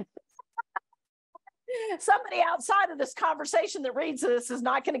 Somebody outside of this conversation that reads this is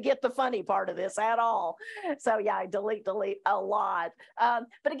not going to get the funny part of this at all. So yeah, I delete a lot.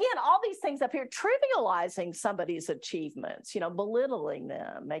 But again, all these things up here, trivializing somebody's achievements, belittling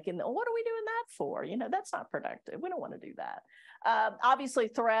them, making them, what are we doing that for? That's not productive. We don't want to do that. Obviously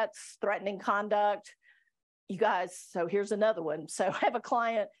threats, threatening conduct. You guys, so here's another one. So I have a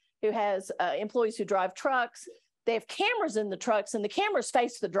client who has employees who drive trucks. They have cameras in the trucks and the cameras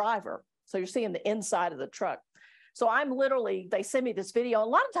face the driver. So you're seeing the inside of the truck. So they send me this video. A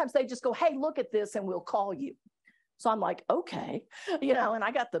lot of times they just go, hey, look at this and we'll call you. So I'm like, okay, and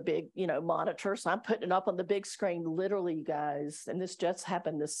I got the big, monitor. So I'm putting it up on the big screen, literally, you guys. And this just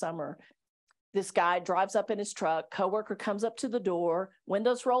happened this summer. This guy drives up in his truck, coworker comes up to the door,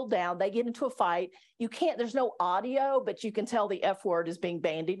 windows roll down, they get into a fight. There's no audio, but you can tell the F word is being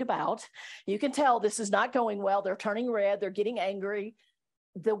bandied about. You can tell this is not going well. They're turning red, they're getting angry.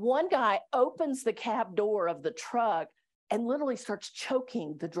 The one guy opens the cab door of the truck and literally starts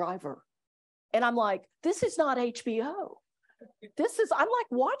choking the driver. And I'm like, this is not HBO. I'm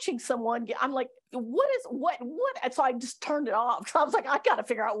like watching someone, I'm like, what? And so I just turned it off. So I was like, I got to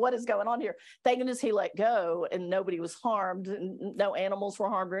figure out what is going on here. Thank goodness he let go and nobody was harmed and no animals were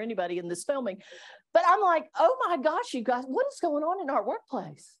harmed or anybody in this filming. But I'm like, oh my gosh, you guys, what is going on in our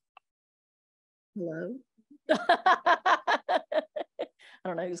workplace? Hello? I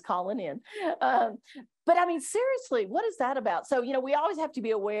don't know who's calling in. But I mean, seriously, what is that about? So, we always have to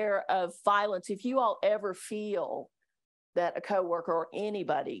be aware of violence. If you all ever feel that a coworker or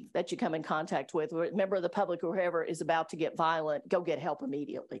anybody that you come in contact with, or a member of the public or whoever is about to get violent, go get help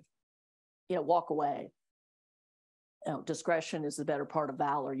immediately. Walk away. Discretion is the better part of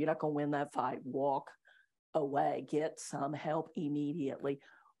valor. You're not going to win that fight. Walk away, get some help immediately.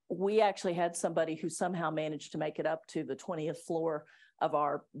 We actually had somebody who somehow managed to make it up to the 20th floor of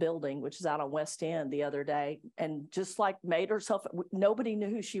our building, which is out on West End, the other day, and just like made herself, nobody knew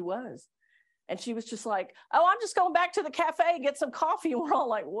who she was. And she was just like, oh, I'm just going back to the cafe, get some coffee. And we're all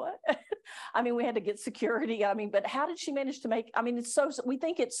like, what? I mean, we had to get security. I mean, but how did she manage to make, I mean, it's so, we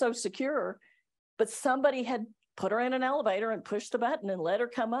think it's so secure, but somebody had put her in an elevator and pushed a button and let her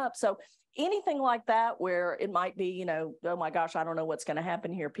come up. So anything like that, where it might be, you know, oh my gosh, I don't know what's going to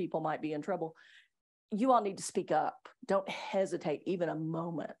happen here. People might be in trouble. You all need to speak up. Don't hesitate even a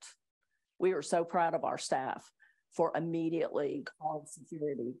moment. We are so proud of our staff for immediately calling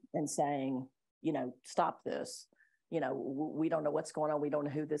security and saying, you know, stop this. You know, we don't know what's going on. We don't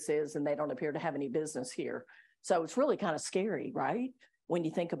know who this is, and they don't appear to have any business here. So it's really kind of scary, right? When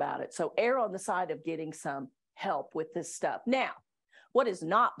you think about it. So err on the side of getting some help with this stuff. Now, what is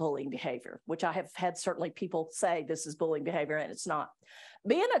not bullying behavior, which I have had certainly people say this is bullying behavior, and it's not.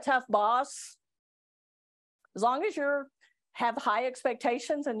 Being a tough boss, as long as you're have high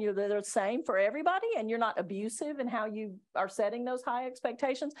expectations and they're the same for everybody, and you're not abusive in how you are setting those high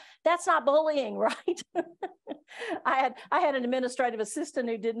expectations, that's not bullying, right? I had an administrative assistant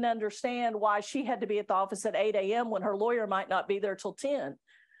who didn't understand why she had to be at the office at 8 a.m. when her lawyer might not be there till 10.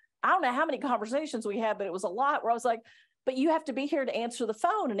 I don't know how many conversations we had, but it was a lot where I was like, but you have to be here to answer the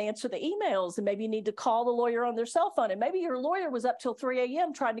phone and answer the emails, and maybe you need to call the lawyer on their cell phone, and maybe your lawyer was up till 3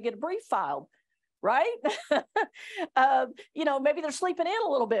 a.m. trying to get a brief filed. Right? You know, maybe they're sleeping in a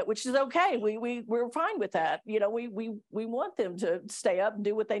little bit, which is okay. We're fine with that. You know, we want them to stay up and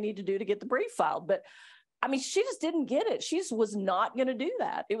do what they need to do to get the brief filed. But I mean, she just didn't get it. She just was not going to do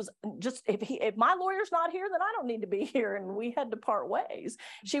that. It was just, if my lawyer's not here, then I don't need to be here. And we had to part ways.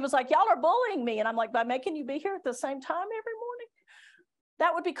 She was like, y'all are bullying me. And I'm like, by making you be here at the same time every morning?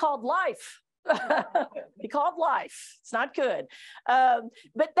 That would be called life. Be called life. It's not good.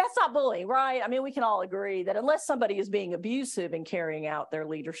 But that's not bullying, right? I mean, we can all agree that unless somebody is being abusive in carrying out their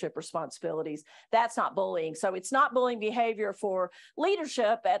leadership responsibilities, that's not bullying. So it's not bullying behavior for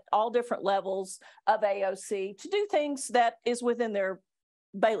leadership at all different levels of AOC to do things that is within their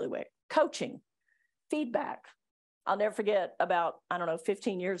bailiwick. Coaching, feedback. I'll never forget about, I don't know,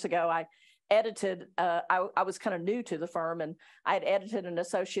 15 years ago, I edited, I was kind of new to the firm, and I had edited an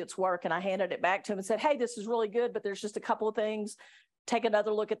associate's work, and I handed it back to him and said, hey, this is really good, but there's just a couple of things. Take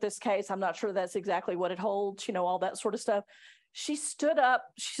another look at this case. I'm not sure that's exactly what it holds, you know, all that sort of stuff. She stood up.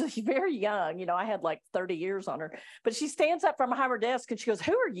 She's very young. You know, I had like 30 years on her, but she stands up from behind her desk and she goes,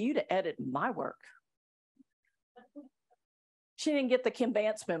 who are you to edit my work? She didn't get the Kim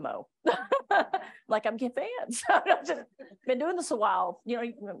Vance memo. Like, I'm Kim Vance. I've just been doing this a while. You know,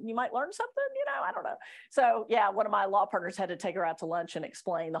 you might learn something, you know, I don't know. So yeah, one of my law partners had to take her out to lunch and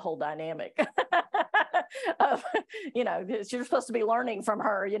explain the whole dynamic. You know, you're supposed to be learning from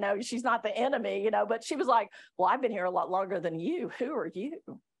her, you know, she's not the enemy, you know, but she was like, well, I've been here a lot longer than you. Who are you?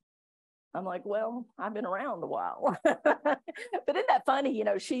 I'm like, well, I've been around a while. But isn't that funny? You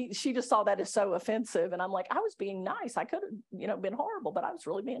know, she just saw that as so offensive. And I'm like, I was being nice. I could have, you know, been horrible, but I was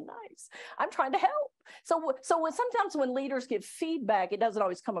really being nice. I'm trying to help. So sometimes when leaders give feedback, it doesn't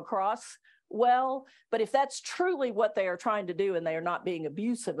always come across well. But if that's truly what they are trying to do and they are not being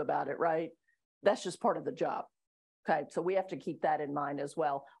abusive about it, right? That's just part of the job. Okay, so we have to keep that in mind as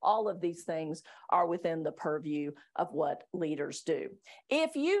well. All of these things are within the purview of what leaders do.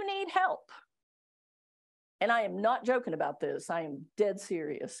 If you need help, and I am not joking about this, I am dead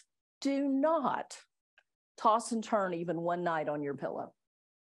serious, do not toss and turn even one night on your pillow.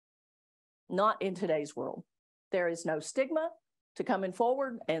 Not in today's world. There is no stigma to coming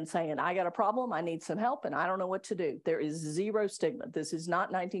forward and saying, I got a problem, I need some help, and I don't know what to do. There is zero stigma. This is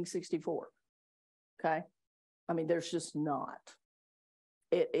not 1964, okay? I mean, there's just not.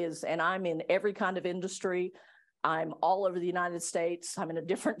 It is, and I'm in every kind of industry. I'm all over the United States. I'm in a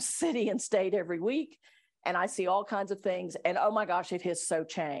different city and state every week, and I see all kinds of things. And oh my gosh, it has so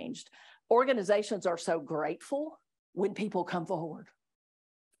changed. Organizations are so grateful when people come forward.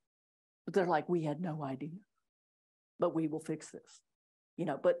 But they're like, we had no idea, but we will fix this. You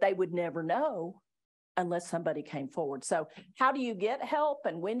know, but they would never know unless somebody came forward. So how do you get help,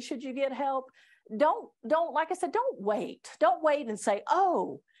 and when should you get help? Don't, like I said, don't wait. Don't wait and say,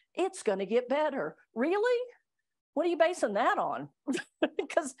 oh, it's going to get better. Really? What are you basing that on?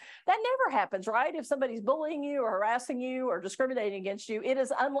 Because that never happens, right? If somebody's bullying you or harassing you or discriminating against you, it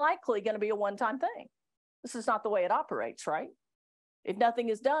is unlikely going to be a one-time thing. This is not the way it operates, right? If nothing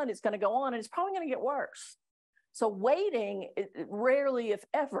is done, it's going to go on, and it's probably going to get worse. So waiting, rarely, if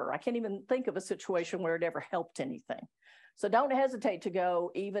ever, I can't even think of a situation where it ever helped anything. So don't hesitate to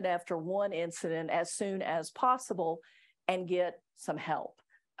go even after one incident as soon as possible and get some help.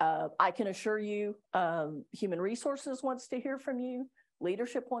 I can assure you, Human Resources wants to hear from you.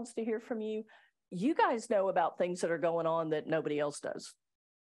 Leadership wants to hear from you. You guys know about things that are going on that nobody else does.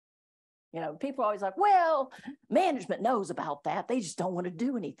 You know, people are always like, well, management knows about that. They just don't want to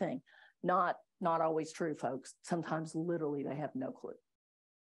do anything. Not always true, folks. Sometimes literally they have no clue.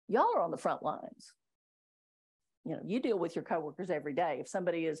 Y'all are on the front lines. You know, you deal with your coworkers every day. If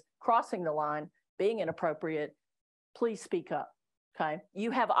somebody is crossing the line, being inappropriate, please speak up, okay?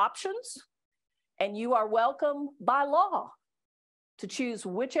 You have options, and you are welcome by law to choose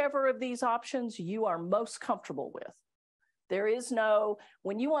whichever of these options you are most comfortable with. There is no,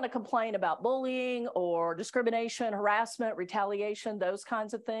 when you want to complain about bullying or discrimination, harassment, retaliation, those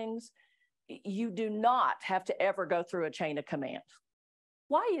kinds of things, you do not have to ever go through a chain of command.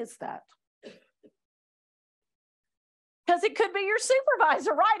 Why is that? Because it could be your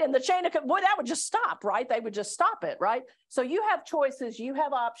supervisor, right? And the chain of, boy, that would just stop, right? They would just stop it, right? So you have choices, you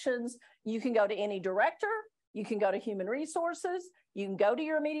have options. You can go to any director, you can go to Human Resources, you can go to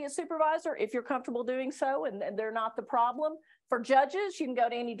your immediate supervisor if you're comfortable doing so and they're not the problem. For judges, you can go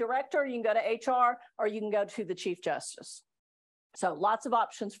to any director, you can go to HR, or you can go to the Chief Justice. So lots of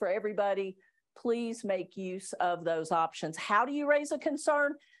options for everybody. Please make use of those options. How do you raise a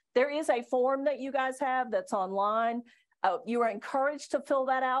concern? There is a form that you guys have that's online. You are encouraged to fill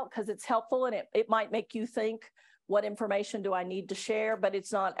that out because it's helpful and it might make you think, what information do I need to share? But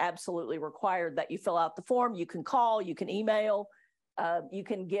it's not absolutely required that you fill out the form. You can call, you can email, you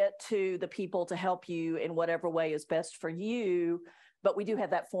can get to the people to help you in whatever way is best for you. But we do have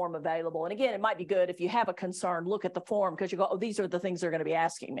that form available. And again, it might be good if you have a concern, look at the form because you go, oh, these are the things they're going to be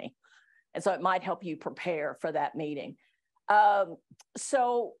asking me. And so it might help you prepare for that meeting.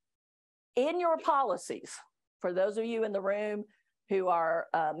 So in your policies, for those of you in the room who are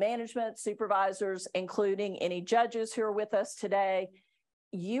management, supervisors, including any judges who are with us today,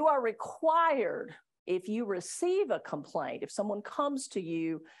 you are required, if you receive a complaint, if someone comes to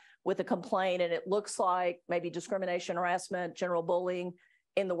you with a complaint and it looks like maybe discrimination, harassment, general bullying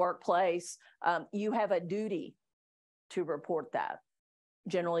in the workplace, you have a duty to report that,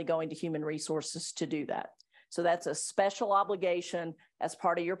 generally going to Human Resources to do that. So that's a special obligation as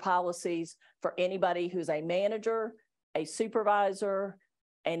part of your policies for anybody who's a manager, a supervisor,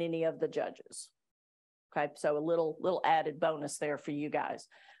 and any of the judges. Okay, so a little added bonus there for you guys.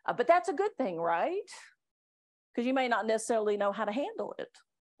 But that's a good thing, right? Because you may not necessarily know how to handle it.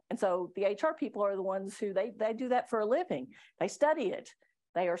 And so the HR people are the ones who they do that for a living. They study it.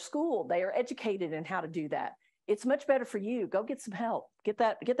 They are schooled. They are educated in how to do that. It's much better for you. Go get some help. Get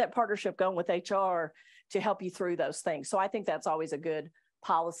that partnership going with HR to help you through those things. So I think that's always a good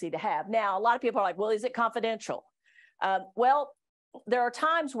policy to have. Now, a lot of people are like, well, is it confidential? Well, there are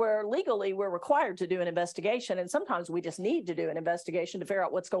times where legally we're required to do an investigation, and sometimes we just need to do an investigation to figure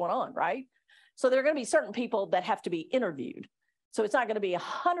out what's going on, right? So there are going to be certain people that have to be interviewed. So it's not going to be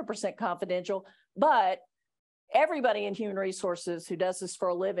 100% confidential, but everybody in Human Resources who does this for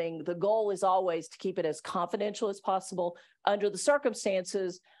a living, the goal is always to keep it as confidential as possible under the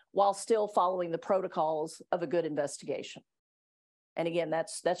circumstances while still following the protocols of a good investigation. And again,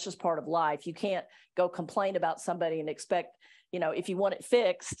 that's just part of life. You can't go complain about somebody and expect, if you want it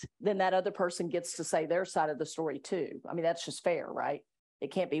fixed, then that other person gets to say their side of the story too. I mean, that's just fair, right?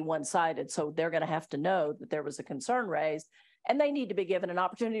 It can't be one-sided. So they're going to have to know that there was a concern raised and they need to be given an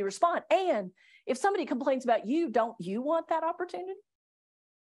opportunity to respond. And if somebody complains about you, don't you want that opportunity?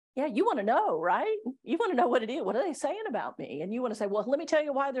 Yeah, you want to know, right? You want to know what it is. What are they saying about me? And you want to say, well, let me tell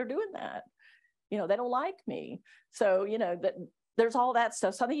you why they're doing that. They don't like me. So, that there's all that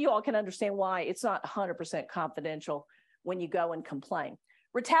stuff. So I think you all can understand why it's not 100% confidential when you go and complain.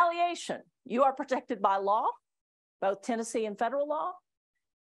 Retaliation, you are protected by law, both Tennessee and federal law,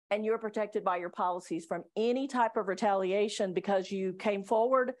 and you're protected by your policies from any type of retaliation because you came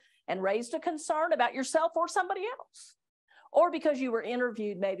forward and raised a concern about yourself or somebody else, or because you were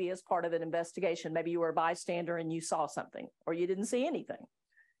interviewed maybe as part of an investigation. Maybe you were a bystander and you saw something, or you didn't see anything,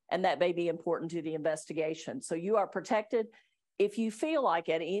 and that may be important to the investigation. So you are protected. If you feel like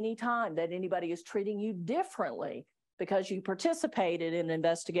at any time that anybody is treating you differently because you participated in an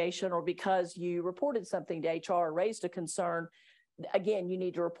investigation or because you reported something to HR or raised a concern, again, you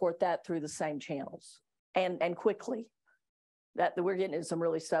need to report that through the same channels and quickly. That we're getting into some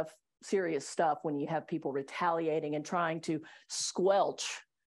really serious stuff when you have people retaliating and trying to squelch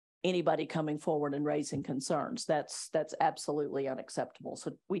anybody coming forward and raising concerns. That's absolutely unacceptable.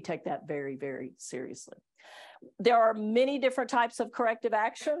 So we take that very, very seriously. There are many different types of corrective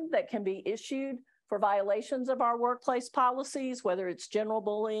action that can be issued for violations of our workplace policies, whether it's general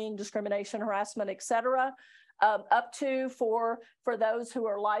bullying, discrimination, harassment, et cetera. Up to for those who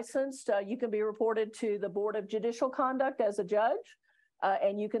are licensed, you can be reported to the Board of Judicial Conduct as a judge,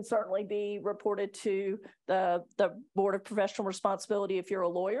 and you can certainly be reported to the Board of Professional Responsibility if you're a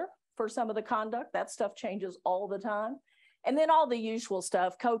lawyer for some of the conduct. That stuff changes all the time. And then all the usual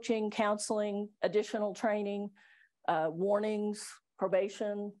stuff, coaching, counseling, additional training, warnings,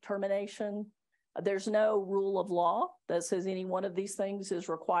 probation, termination. There's no rule of law that says any one of these things is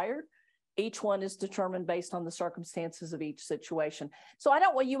required. Each one is determined based on the circumstances of each situation. So I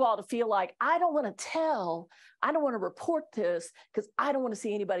don't want you all to feel like, I don't want to report this because I don't want to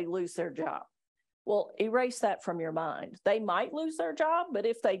see anybody lose their job. Well, erase that from your mind. They might lose their job, but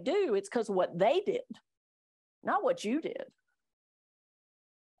if they do, it's because of what they did, not what you did.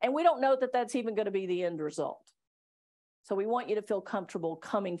 And we don't know that that's even going to be the end result. So we want you to feel comfortable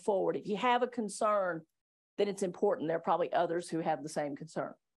coming forward. If you have a concern, then it's important. There are probably others who have the same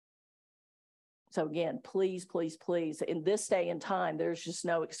concern. So again, please, please, please, in this day and time, there's just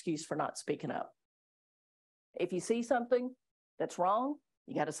no excuse for not speaking up. If you see something that's wrong,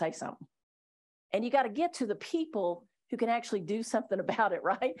 you got to say something. And you got to get to the people who can actually do something about it,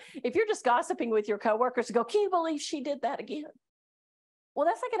 right? If you're just gossiping with your coworkers and go, can you believe she did that again? Well,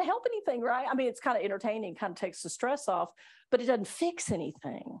 that's not going to help anything, right? I mean, it's kind of entertaining, kind of takes the stress off, but it doesn't fix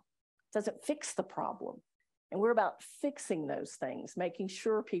anything. It doesn't fix the problem. And we're about fixing those things, making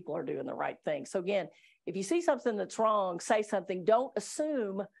sure people are doing the right thing. So again, if you see something that's wrong, say something. Don't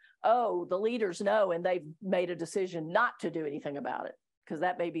assume, oh, the leaders know and they've made a decision not to do anything about it, because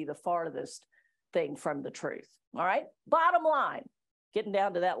that may be the farthest thing from the truth. All right. Bottom line, getting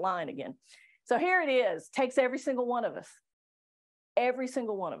down to that line again. So here it is. Takes every single one of us,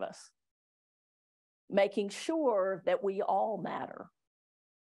 making sure that we all matter.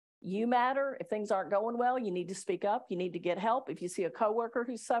 You matter. If things aren't going well, you need to speak up. You need to get help. If you see a coworker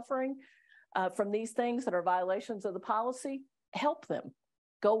who's suffering from these things that are violations of the policy, help them.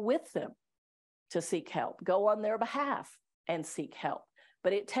 Go with them to seek help. Go on their behalf and seek help.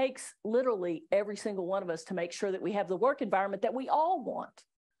 But it takes literally every single one of us to make sure that we have the work environment that we all want,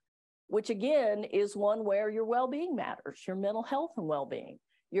 which again is one where your well-being matters, your mental health and well-being.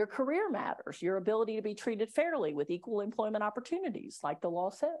 Your career matters, your ability to be treated fairly with equal employment opportunities, like the law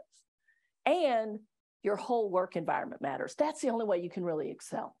says. And your whole work environment matters. That's the only way you can really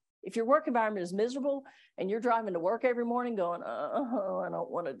excel. If your work environment is miserable and you're driving to work every morning going, I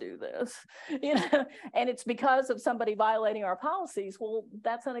don't want to do this, and it's because of somebody violating our policies, well,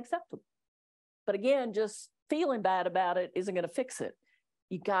 that's unacceptable. But again, just feeling bad about it isn't going to fix it.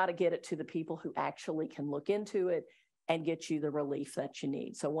 You got to get it to the people who actually can look into it and get you the relief that you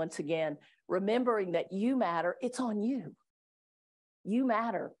need. So once again, remembering that you matter, it's on you. You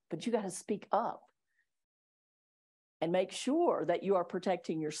matter, but you got to speak up and make sure that you are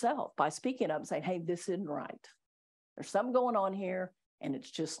protecting yourself by speaking up and saying, hey, this isn't right. There's something going on here and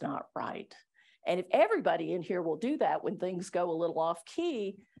it's just not right. And if everybody in here will do that when things go a little off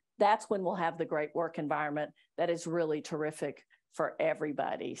key, that's when we'll have the great work environment that is really terrific for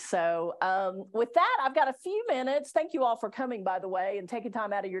everybody. So with that, I've got a few minutes. Thank you all for coming, by the way, and taking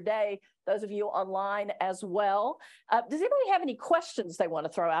time out of your day, those of you online as well. Does anybody have any questions they want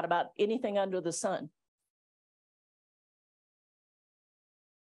to throw out about anything under the sun?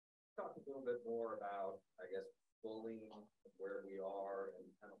 Talk a little bit more about, I guess, bullying, where we are,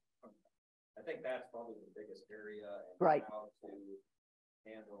 and kind of, I think that's probably the biggest area, and right. How to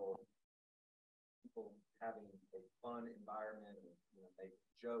handle people having a fun environment and make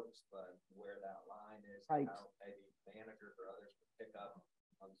jokes, but where that line is, right. How maybe managers or others can pick up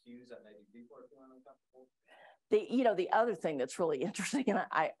on cues that maybe people are feeling uncomfortable. The other thing that's really interesting, and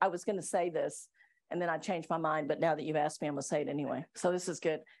I was going to say this, and then I changed my mind, but now that you've asked me, I'm going to say it anyway. So this is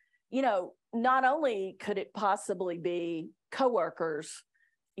good. Not only could it possibly be coworkers,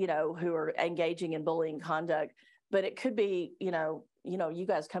 who are engaging in bullying conduct, but it could be, you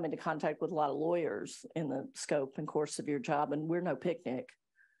guys come into contact with a lot of lawyers in the scope and course of your job, and we're no picnic.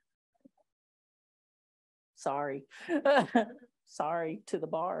 Sorry. Sorry to the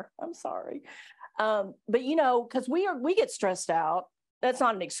bar. I'm sorry. But because we get stressed out. That's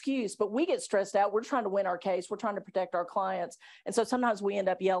not an excuse, but we get stressed out. We're trying to win our case. We're trying to protect our clients. And so sometimes we end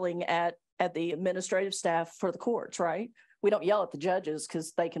up yelling at the administrative staff for the courts, right? We don't yell at the judges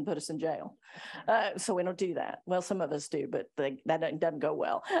because they can put us in jail. So we don't do that. Well, some of us do, but that doesn't go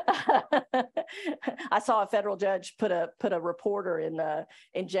well. I saw a federal judge put a reporter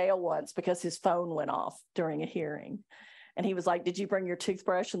in jail once because his phone went off during a hearing. And he was like, did you bring your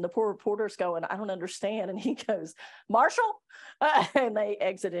toothbrush? And the poor reporter's going, I don't understand. And he goes, Marshall? And they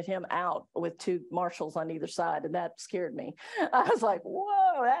exited him out with 2 marshals on either side. And that scared me. I was like,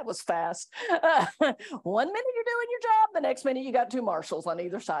 whoa, that was fast. 1 minute you're doing your job, the next minute you got 2 marshals on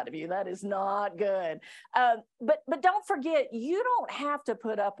either side of you. That is not good. But don't forget, you don't have to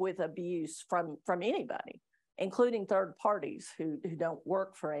put up with abuse from anybody, including third parties who don't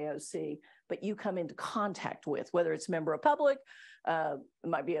work for AOC, but you come into contact with, whether it's a member of public, it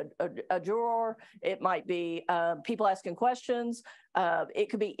might be a juror, it might be people asking questions, it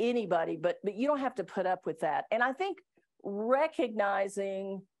could be anybody, but you don't have to put up with that. And I think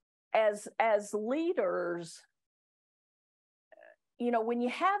recognizing as leaders, you know, when you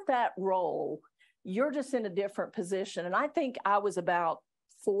have that role, you're just in a different position. And I think I was about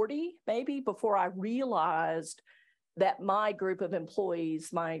 40 maybe before I realized that my group of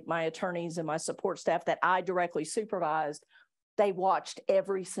employees, my attorneys and my support staff that I directly supervised, they watched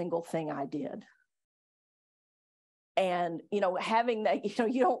every single thing I did. And, you know, having that, you know,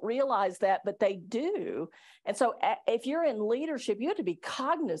 you don't realize that, but they do. And so if you're in leadership, you have to be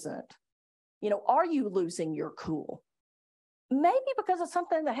cognizant, you know, are you losing your cool? Maybe because of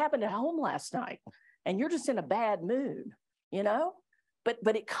something that happened at home last night and you're just in a bad mood, you know,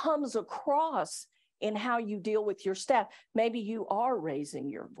 but it comes across in how you deal with your staff. Maybe you are raising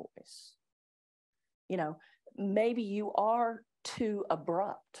your voice. You know, maybe you are too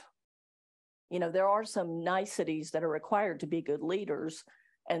abrupt. You know, there are some niceties that are required to be good leaders.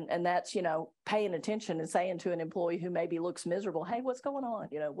 And that's, you know, paying attention and saying to an employee who maybe looks miserable, hey, what's going on?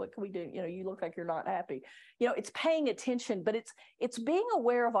 You know, what can we do? You know, you look like you're not happy. You know, it's paying attention, but it's being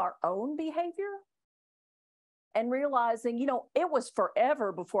aware of our own behavior. And realizing, you know, it was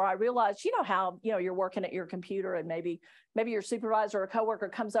forever before I realized, you know, how, you know, you're working at your computer and maybe your supervisor or coworker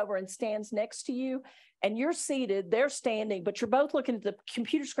comes over and stands next to you and you're seated, they're standing, but you're both looking at the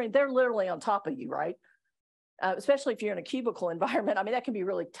computer screen. They're literally on top of you, right? Especially if you're in a cubicle environment. I mean, that can be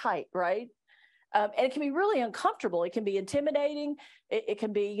really tight, right? And it can be really uncomfortable. It can be intimidating. It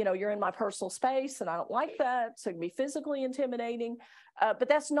can be, you know, you're in my personal space and I don't like that. So it can be physically intimidating. But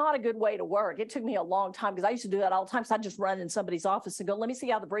that's not a good way to work. It took me a long time because I used to do that all the time. So I'd just run in somebody's office and go, let me see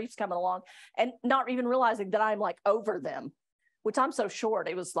how the brief's coming along. And not even realizing that I'm like over them, which I'm so short.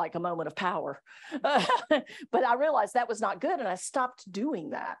 It was like a moment of power. But I realized that was not good. And I stopped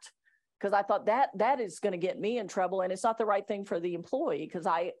doing that because I thought that is going to get me in trouble. And it's not the right thing for the employee because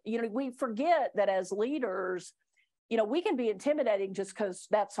you know, we forget that as leaders, you know, we can be intimidating just because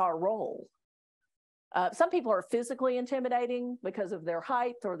that's our role. Some people are physically intimidating because of their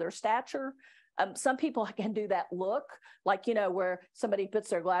height or their stature. Some people can do that look, like, you know, where somebody puts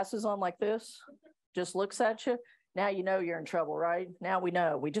their glasses on like this, just looks at you. Now you know you're in trouble, right? Now we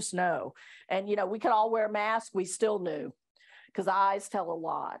know, we just know. And, you know, we could all wear masks, we still knew because eyes tell a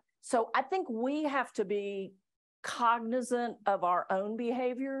lot. So I think we have to be cognizant of our own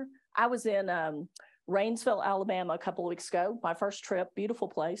behavior. I was in Rainsville, Alabama a couple of weeks ago, my first trip, beautiful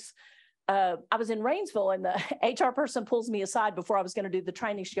place. I was in Rainsville and the HR person pulls me aside before I was going to do the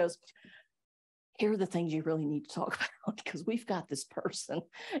training. She goes, here are the things you really need to talk about because we've got this person,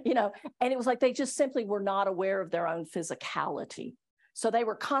 you know, and it was like they just simply were not aware of their own physicality. So they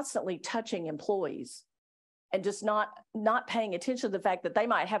were constantly touching employees and just not paying attention to the fact that they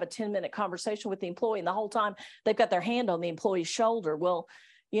might have a 10-minute conversation with the employee and the whole time they've got their hand on the employee's shoulder. Well,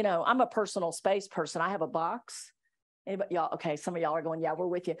 you know, I'm a personal space person. I have a box. Anybody, y'all, okay, some of y'all are going, yeah, we're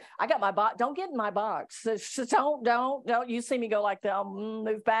with you. I got my box. Don't get in my box. So don't. You see me go like that, I'll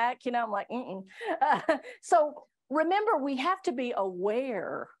move back, you know, I'm like, So remember, we have to be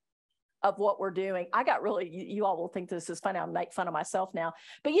aware of what we're doing. I got really, you all will think this is funny. I'll make fun of myself now.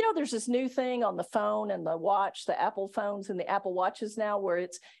 But, you know, there's this new thing on the phone and the watch, the Apple phones and the Apple Watches now where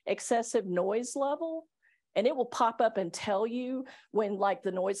it's excessive noise level. And it will pop up and tell you when like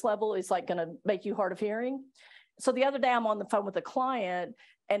the noise level is like going to make you hard of hearing. So the other day I'm on the phone with a client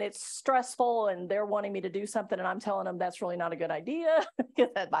and it's stressful and they're wanting me to do something and I'm telling them that's really not a good idea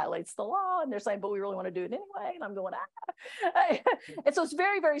because that violates the law. And they're saying, but we really want to do it anyway. And I'm going, And so it's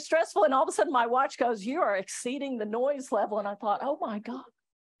very, very stressful. And all of a sudden my watch goes, you are exceeding the noise level. And I thought, oh my God,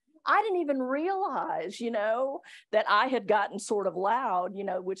 I didn't even realize, you know, that I had gotten sort of loud, you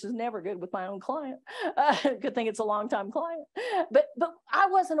know, which is never good with my own client. Good thing it's a longtime client. But I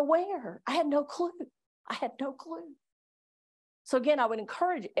wasn't aware. I had no clue. So again, I would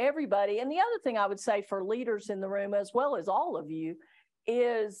encourage everybody. And the other thing I would say for leaders in the room, as well as all of you,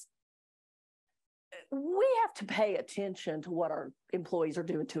 is we have to pay attention to what our employees are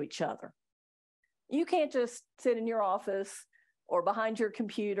doing to each other. You can't just sit in your office or behind your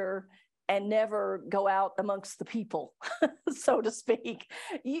computer and never go out amongst the people, so to speak.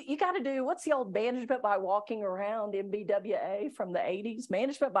 You got to do, what's the old management by walking around, MBWA from the 80s?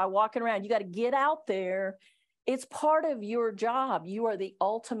 Management by walking around. You got to get out there. It's part of your job. You are the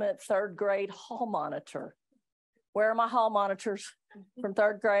ultimate third grade hall monitor. Where are my hall monitors from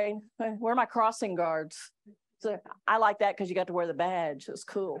third grade? Where are my crossing guards? So I like that because you got to wear the badge. It's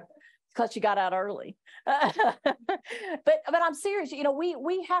cool. Because you got out early. but I'm serious. You know,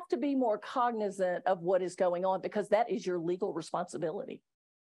 we have to be more cognizant of what is going on, because that is your legal responsibility,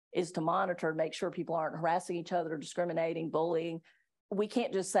 is to monitor and make sure people aren't harassing each other, discriminating, bullying. We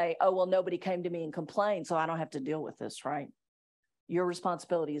can't just say, oh, well, nobody came to me and complained, so I don't have to deal with this, right? Your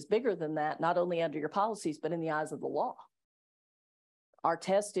responsibility is bigger than that, not only under your policies, but in the eyes of the law. Our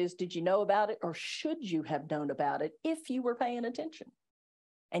test is, did you know about it, or should you have known about it if you were paying attention?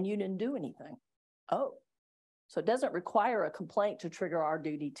 And you didn't do anything. Oh, so it doesn't require a complaint to trigger our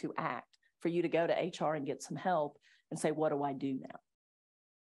duty to act, for you to go to HR and get some help and say, what do I do now?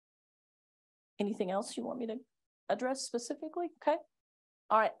 Anything else you want me to address specifically? Okay.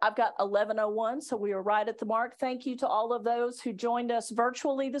 All right, I've got 11:01, so we are right at the mark. Thank you to all of those who joined us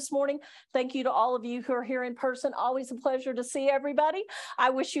virtually this morning. Thank you to all of you who are here in person. Always a pleasure to see everybody. I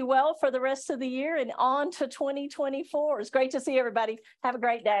wish you well for the rest of the year and on to 2024. It's great to see everybody. Have a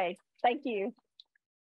great day. Thank you.